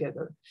works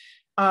together.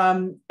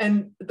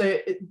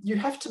 You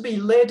have to be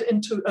led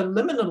into a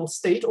liminal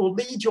state, or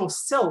lead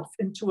yourself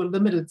into a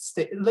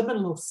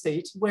liminal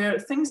state where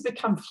things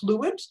become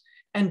fluid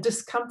and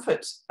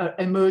discomfort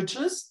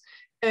emerges,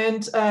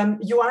 and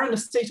you are in a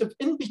state of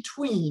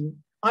in-between,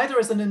 either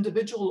as an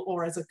individual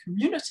or as a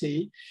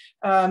community.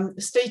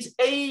 State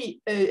A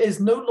is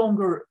no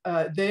longer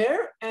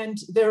there, and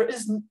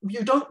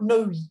you don't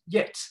know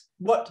yet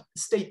what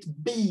state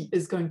B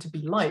is going to be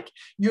like.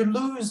 You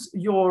lose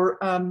your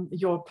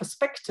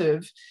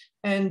perspective,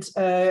 and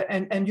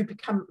you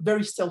become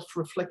very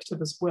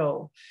self-reflective as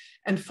well.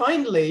 And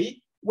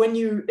finally, when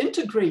you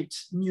integrate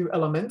new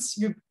elements,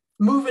 you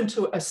move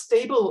into a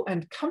stable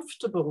and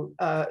comfortable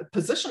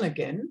position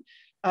again.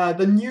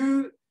 The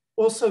new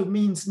also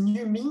means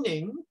new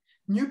meaning,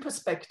 new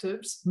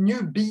perspectives,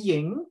 new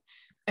being,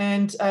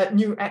 and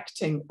new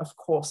acting, of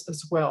course,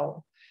 as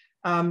well.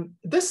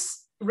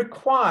 This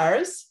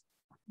requires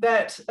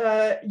that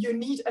you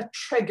need a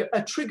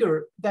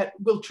trigger that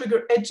will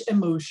trigger edge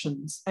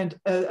emotions, and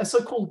a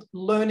so-called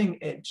learning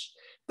edge.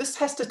 This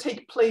has to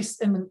take place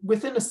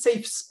within a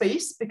safe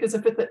space, because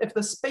if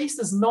the space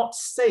is not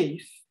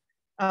safe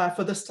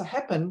for this to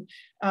happen,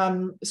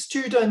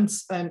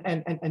 students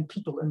and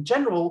people in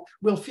general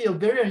will feel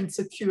very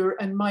insecure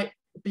and might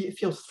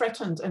feel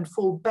threatened and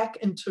fall back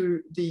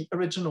into the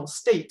original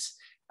state,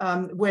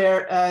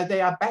 where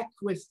they are back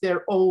with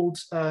their old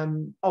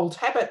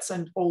habits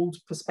and old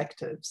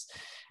perspectives.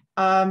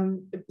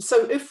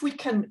 So if we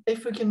can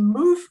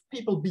move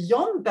people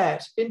beyond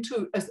that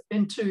into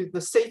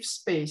the safe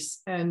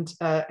space and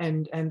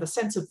the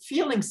sense of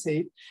feeling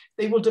safe,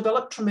 they will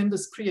develop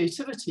tremendous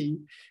creativity,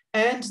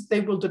 and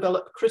they will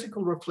develop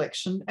critical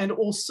reflection, and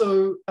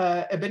also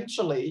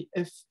eventually,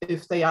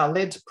 if they are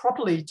led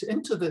properly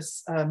into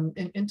this,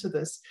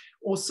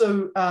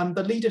 also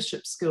the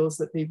leadership skills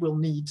that they will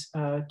need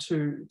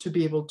to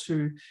be able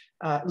to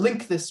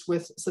link this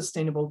with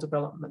sustainable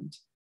development.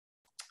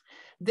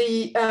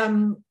 The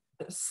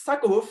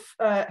SAGOF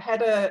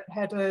had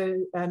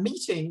a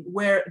meeting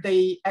where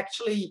they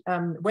actually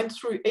went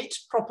through 8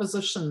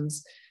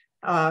 propositions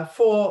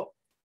for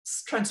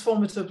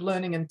transformative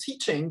learning and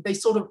teaching. They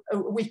sort of,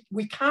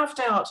 we carved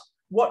out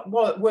what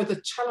were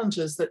the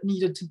challenges that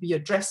needed to be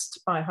addressed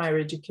by higher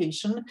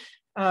education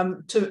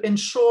to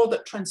ensure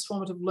that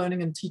transformative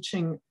learning and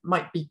teaching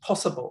might be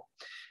possible.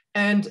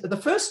 And the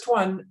first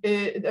one,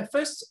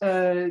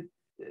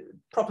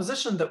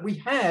 proposition that we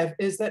have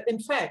is that, in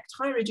fact,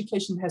 higher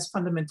education has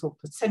fundamental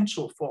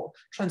potential for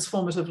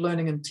transformative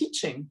learning and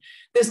teaching.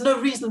 There's no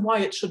reason why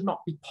it should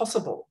not be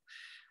possible.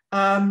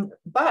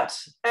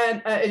 But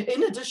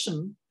in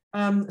addition,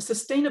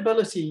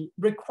 sustainability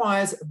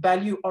requires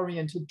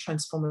value-oriented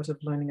transformative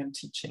learning and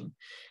teaching.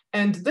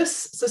 And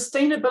this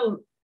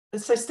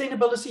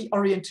sustainability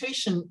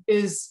orientation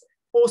is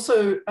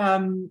also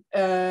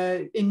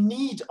in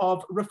need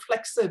of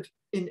reflexive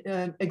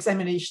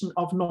examination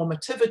of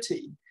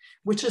normativity,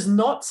 which is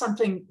not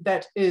something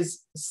that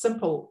is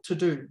simple to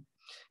do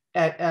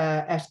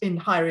in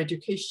higher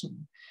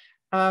education.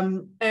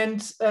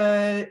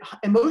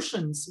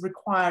 Emotions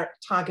require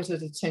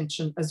targeted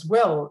attention as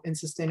well in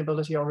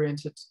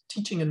sustainability-oriented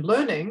teaching and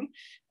learning.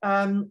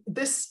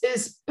 This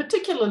is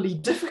particularly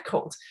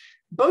difficult.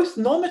 Both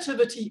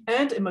normativity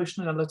and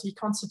emotionality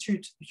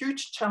constitute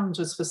huge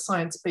challenges for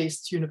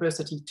science-based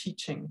university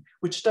teaching,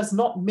 which does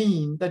not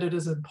mean that it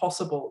is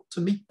impossible to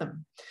meet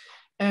them.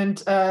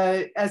 And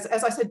as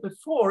I said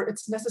before,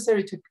 it's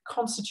necessary to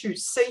constitute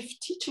safe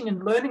teaching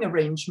and learning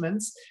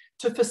arrangements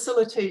to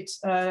facilitate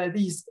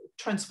these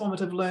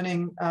transformative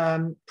learning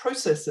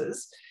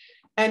processes.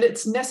 And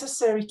it's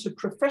necessary to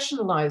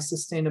professionalize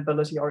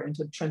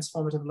sustainability-oriented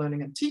transformative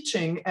learning and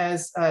teaching.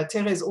 As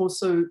Therese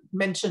also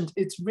mentioned,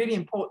 it's really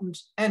important,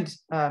 and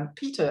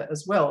Peter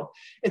as well,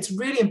 it's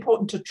really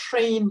important to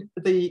train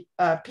the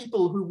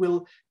people who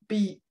will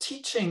be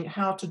teaching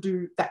how to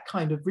do that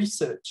kind of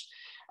research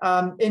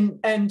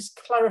and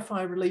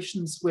clarify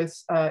relations with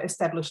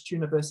established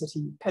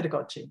university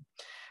pedagogy.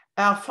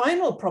 Our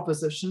final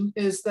proposition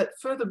is that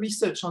further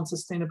research on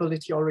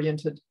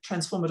sustainability-oriented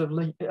transformative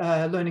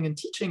learning and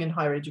teaching in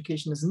higher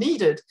education is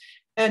needed,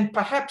 and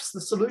perhaps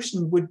the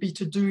solution would be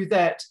to do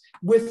that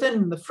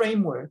within the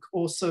framework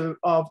also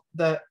of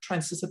the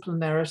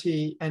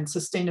transdisciplinarity and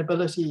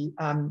sustainability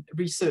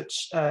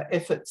research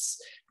efforts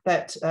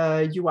that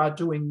you are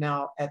doing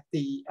now at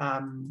the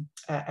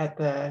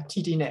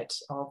TDNet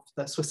of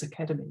the Swiss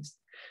Academies.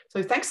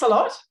 So thanks a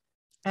lot.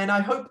 And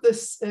I hope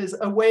this is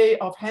a way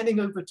of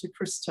handing over to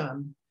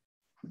Christian.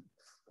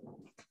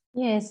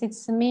 Yes,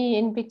 it's me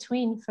in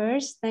between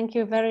first. Thank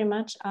you very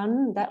much,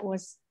 Anne. That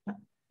was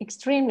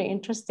extremely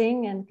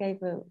interesting and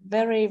gave a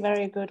very,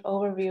 very good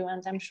overview.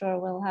 And I'm sure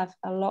we'll have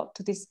a lot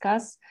to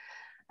discuss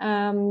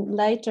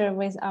later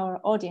with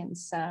our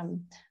audience.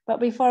 But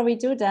before we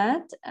do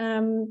that,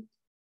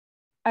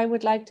 I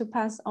would like to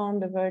pass on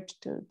the word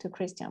to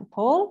Christian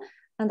Paul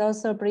and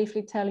also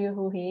briefly tell you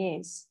who he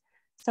is.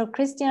 So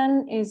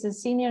Christian is a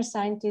senior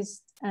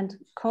scientist and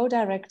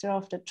co-director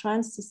of the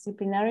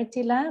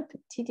Transdisciplinarity Lab,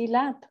 TD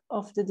Lab,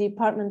 of the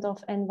Department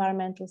of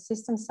Environmental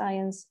System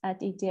Science at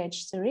ETH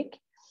Zurich.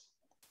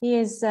 He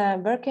is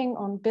working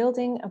on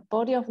building a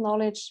body of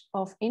knowledge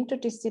of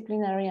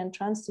interdisciplinary and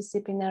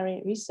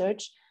transdisciplinary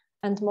research,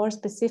 and more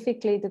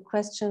specifically, the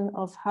question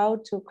of how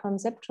to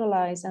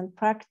conceptualize and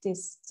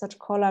practice such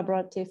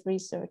collaborative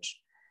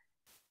research.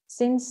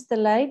 Since the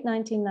late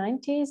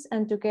 1990s,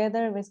 and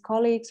together with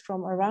colleagues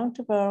from around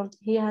the world,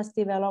 he has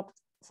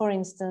developed, for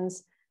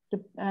instance,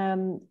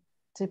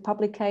 the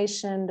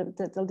publication,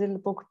 the little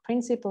book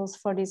Principles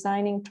for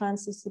Designing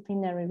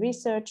Transdisciplinary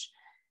Research.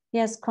 He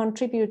has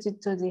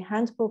contributed to the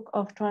Handbook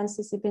of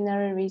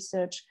Transdisciplinary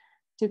Research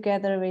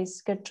together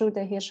with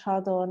Gertrude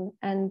Hirsch-Haldorn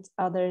and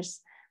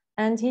others.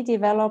 And he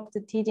developed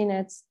the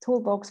TDNet's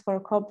Toolbox for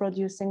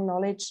Co-producing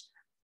Knowledge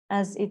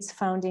as its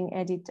founding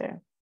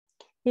editor.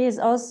 He is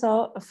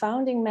also a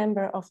founding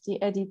member of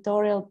the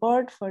editorial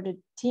board for the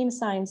Team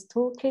Science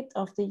Toolkit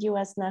of the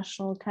US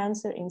National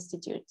Cancer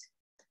Institute.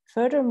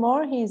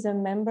 Furthermore, he is a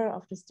member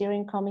of the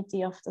steering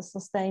committee of the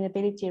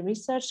Sustainability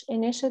Research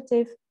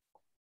Initiative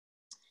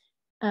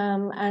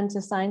and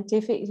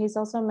he's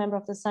also a member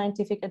of the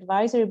scientific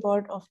advisory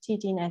board of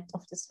TDNet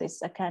of the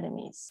Swiss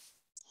Academies.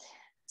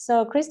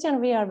 So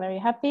Christian, we are very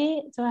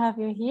happy to have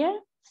you here.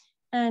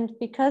 And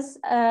because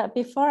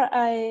before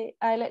I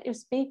let you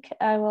speak,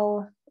 I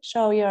will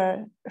show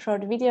your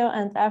short video,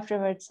 and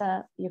afterwards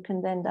you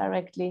can then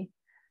directly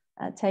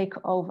take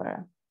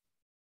over.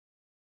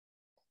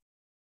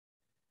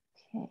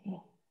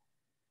 Okay.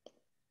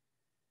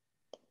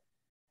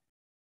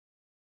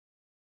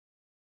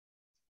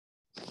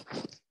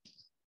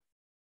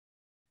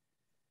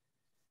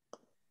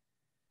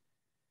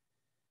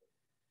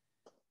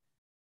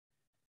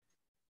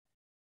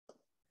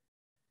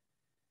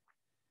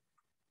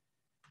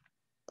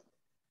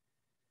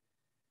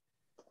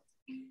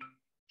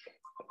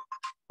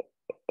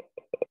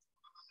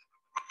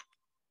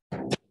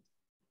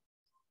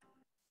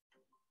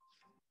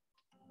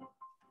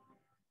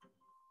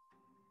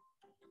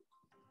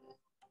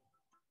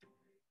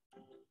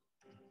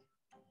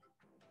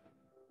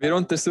 Wir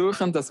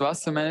untersuchen das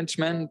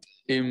Wassermanagement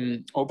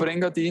im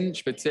Oberengadin,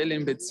 speziell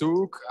in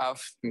Bezug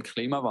auf den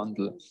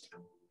Klimawandel.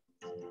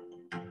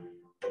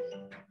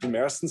 Im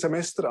ersten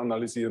Semester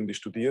analysieren die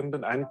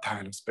Studierenden einen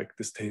Teilaspekt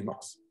des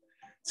Themas.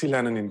 Sie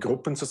lernen in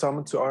Gruppen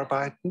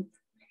zusammenzuarbeiten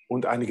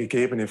und eine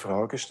gegebene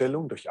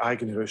Fragestellung durch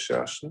eigene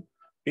Recherchen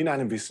in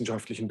einem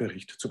wissenschaftlichen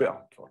Bericht zu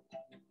beantworten.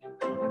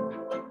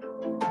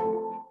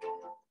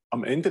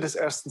 Am Ende des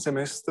ersten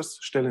Semesters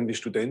stellen die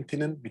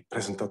Studentinnen mit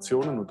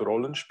Präsentationen und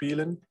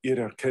Rollenspielen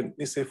ihre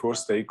Erkenntnisse vor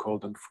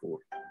Stakeholdern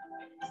vor.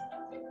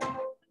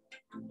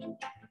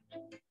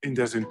 In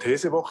der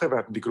Synthesewoche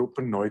werden die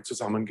Gruppen neu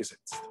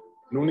zusammengesetzt.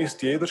 Nun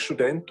ist jeder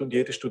Student und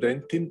jede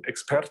Studentin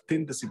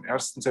Expertin des im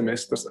ersten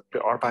Semester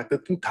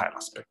bearbeiteten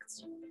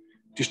Teilaspekts.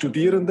 Die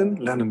Studierenden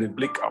lernen den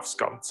Blick aufs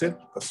Ganze,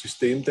 das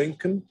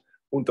Systemdenken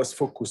und das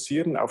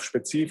Fokussieren auf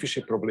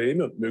spezifische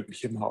Probleme und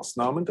mögliche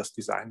Maßnahmen, das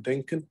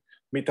Designdenken,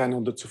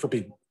 miteinander zu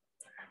verbinden.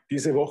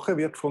 Diese Woche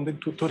wird von den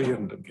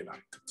Tutorierenden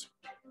geleitet.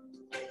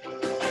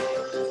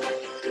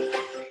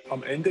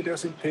 Am Ende der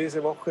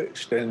Synthesewoche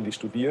stellen die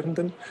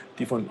Studierenden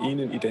die von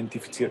ihnen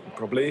identifizierten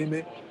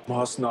Probleme,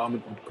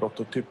 Maßnahmen und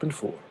Prototypen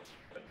vor.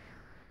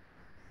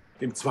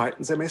 Im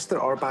zweiten Semester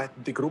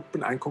arbeiten die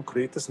Gruppen ein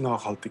konkretes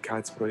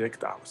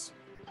Nachhaltigkeitsprojekt aus.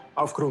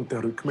 Aufgrund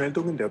der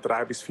Rückmeldungen der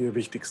 3 bis 4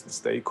 wichtigsten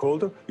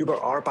Stakeholder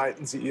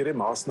überarbeiten sie ihre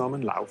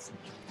Maßnahmen laufend.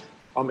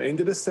 Am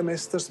Ende des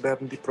Semesters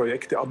werden die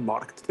Projekte am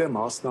Markt der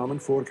Maßnahmen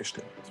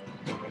vorgestellt.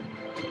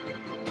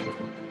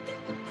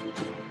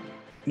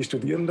 Die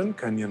Studierenden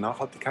können ihr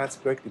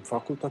Nachhaltigkeitsprojekt im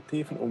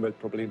fakultativen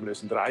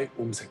Umweltproblemlösen 3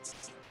 umsetzen.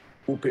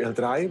 UPL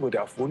 3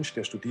 wurde auf Wunsch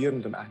der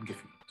Studierenden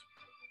eingeführt.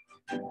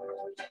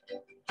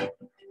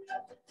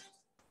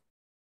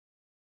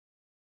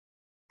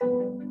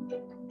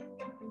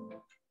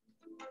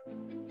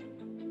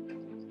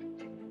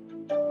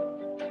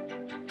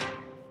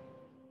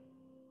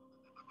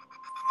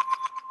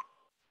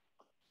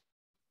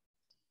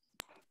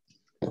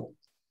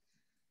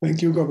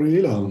 Thank you,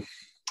 Gabriela,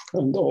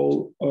 and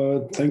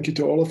thank you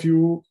to all of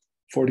you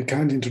for the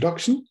kind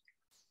introduction,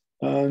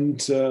 and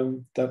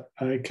that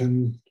I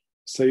can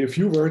say a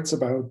few words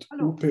about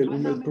UPL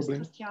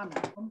Umweltproblem.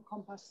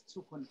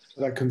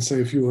 I can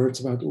say a few words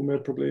about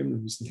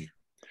Umweltproblemlösen,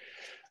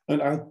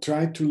 and I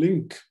try to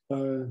link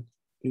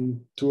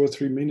in 2 or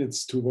 3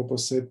 minutes to what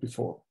was said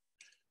before.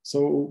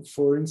 So,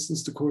 for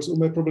instance, the course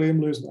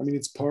Umweltproblemlösen, I mean,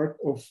 it's part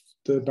of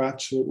the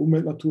bachelor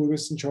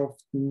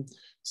Umweltnaturwissenschaften,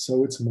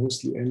 so it's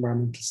mostly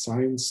environmental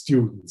science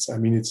students. I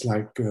mean, it's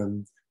like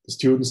the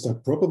students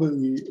that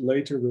probably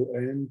later will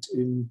end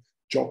in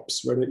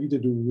jobs where they either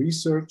do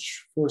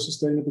research for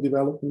sustainable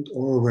development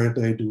or where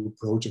they do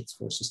projects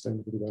for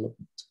sustainable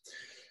development.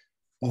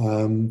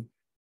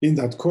 In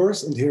that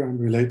course, and here I'm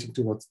relating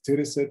to what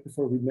Therese said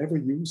before, we never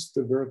used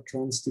the word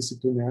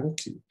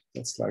transdisciplinarity.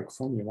 That's like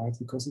funny, right?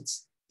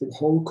 Because the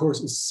whole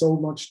course is so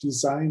much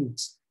designed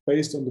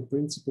based on the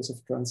principles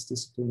of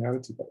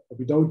transdisciplinarity, but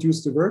we don't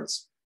use the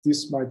words.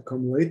 This might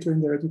come later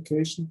in their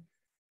education,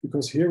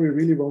 because here we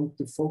really want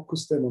to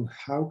focus them on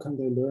how can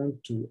they learn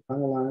to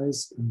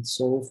analyze and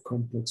solve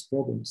complex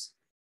problems.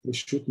 They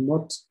should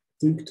not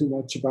think too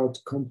much about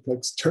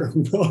complex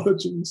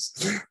terminologies,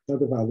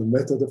 not about the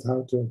method of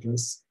how to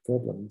address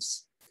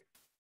problems.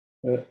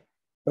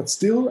 But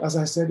still, as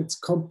I said, it's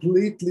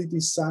completely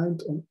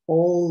designed on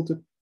all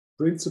the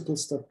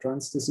principles that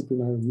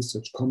transdisciplinary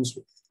research comes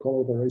with: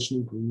 collaboration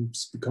in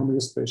groups, becoming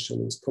a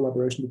specialist,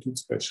 collaboration between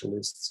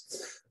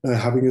specialists,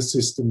 having a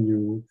system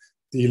view,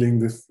 dealing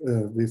with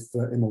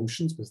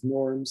emotions, with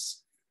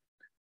norms,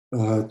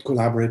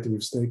 collaborating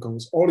with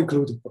stakeholders, all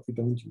included, but we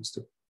don't use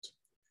the word.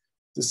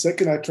 The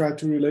second, I try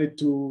to relate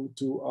to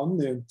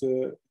Anne and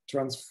the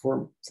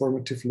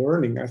transformative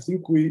learning. I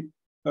think we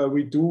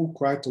do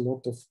quite a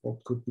lot of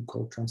what could be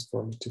called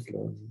transformative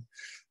learning.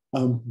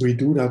 We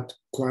do that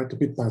quite a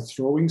bit by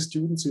throwing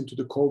students into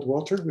the cold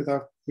water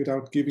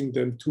without giving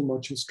them too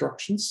much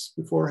instructions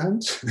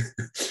beforehand,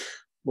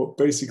 what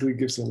basically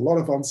gives a lot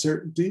of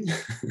uncertainty.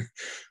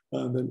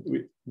 And then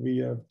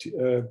we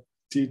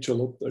teach a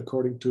lot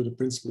according to the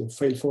principle of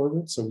fail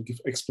forward. So we give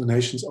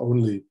explanations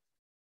only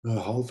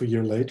half a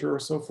year later or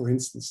so. For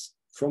instance,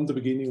 from the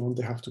beginning on,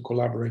 they have to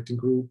collaborate in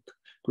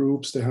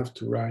groups. They have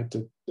to write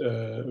a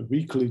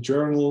weekly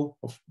journal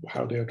of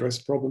how they address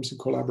problems in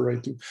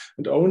collaborating.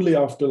 And only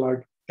after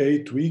like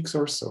 8 weeks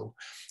or so,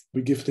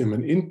 we give them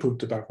an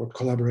input about what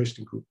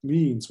collaboration group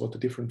means, what the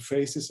different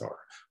phases are,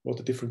 what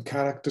the different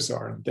characters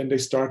are. And then they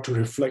start to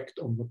reflect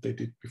on what they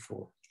did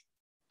before.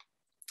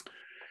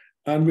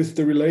 And with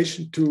the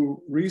relation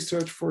to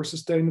research for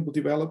sustainable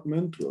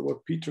development,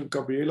 what Peter and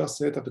Gabriela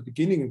said at the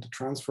beginning, and the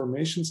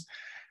transformations,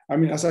 I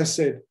mean, as I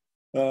said,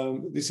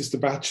 this is the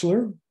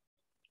bachelor.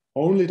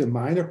 Only the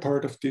minor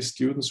part of these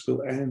students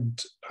will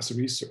end as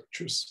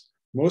researchers.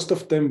 Most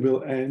of them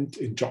will end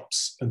in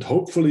jobs, and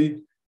hopefully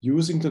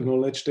using the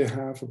knowledge they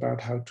have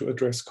about how to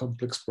address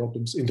complex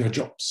problems in their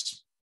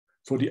jobs.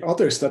 For the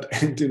others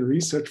that end in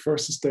research for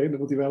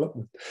sustainable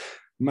development,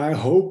 my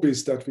hope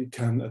is that we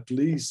can at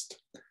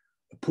least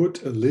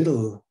put a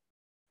little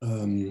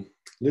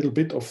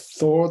bit of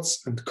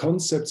thoughts and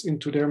concepts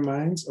into their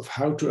minds of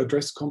how to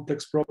address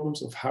complex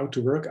problems, of how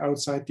to work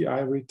outside the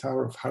ivory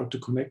tower, of how to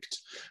connect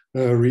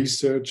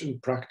research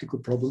and practical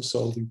problem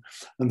solving,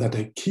 and that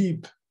they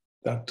keep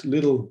that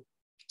little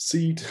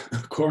seed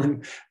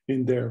corn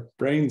in their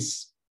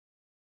brains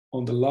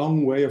on the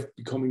long way of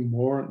becoming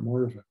more and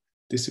more of a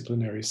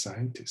disciplinary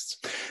scientists.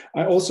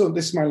 I also,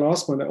 this is my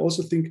last one, I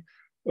also think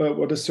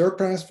what a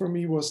surprise for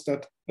me was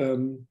that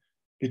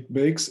it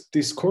makes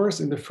this course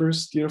in the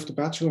first year of the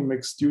bachelor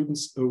makes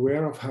students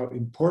aware of how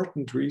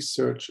important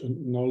research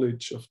and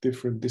knowledge of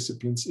different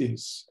disciplines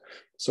is.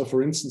 So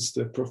for instance,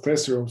 the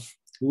professor of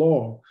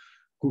law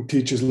who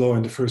teaches law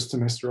in the first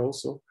semester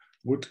also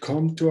would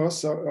come to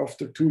us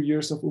after 2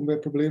 years of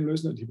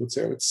Umweltproblemlösen, and he would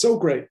say, oh, it's so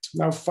great.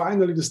 Now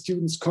finally the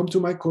students come to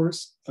my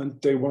course and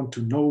they want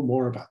to know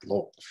more about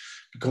law,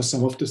 because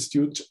some of the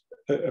students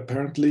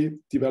apparently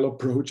develop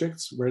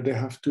projects where they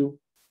have to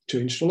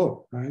change the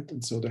law, right?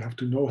 And so they have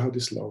to know how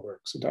this law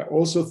works. And I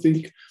also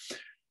think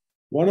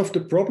one of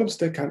the problems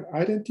they can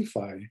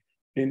identify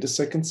in the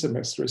second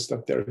semester is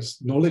that there is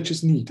knowledge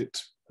is needed.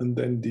 And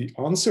then the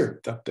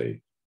answer that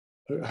they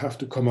have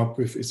to come up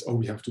with is, oh,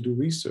 we have to do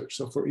research.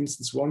 So for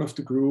instance, one of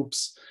the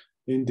groups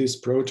in this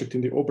project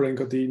in the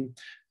Oberengadin,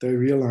 they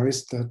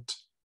realized that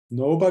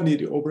nobody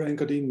in the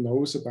Oberengadin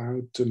knows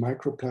about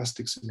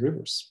microplastics in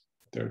rivers.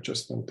 There are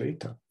just no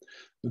data.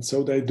 And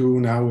so they do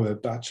now a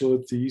bachelor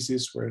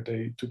thesis where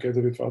they,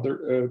 together with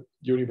other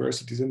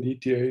universities and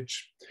ETH,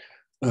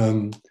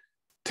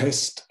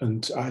 test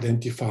and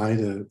identify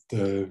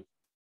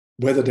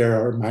whether there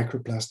are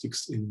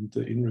microplastics in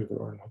the in-river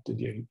or not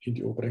in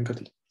the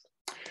Oberengadin.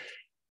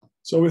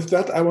 So with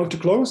that, I want to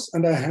close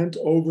and I hand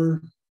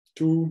over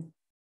to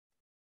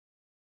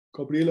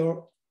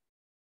Gabriela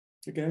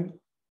again.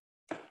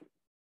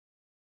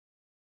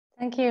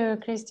 Thank you,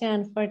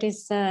 Christian, for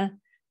this.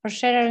 For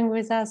sharing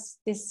with us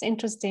this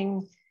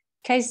interesting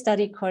case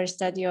study course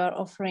that you are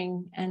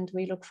offering. And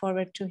we look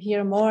forward to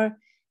hear more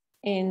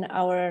in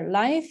our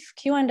live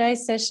Q&A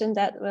session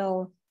that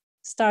will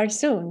start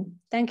soon.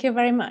 Thank you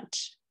very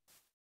much.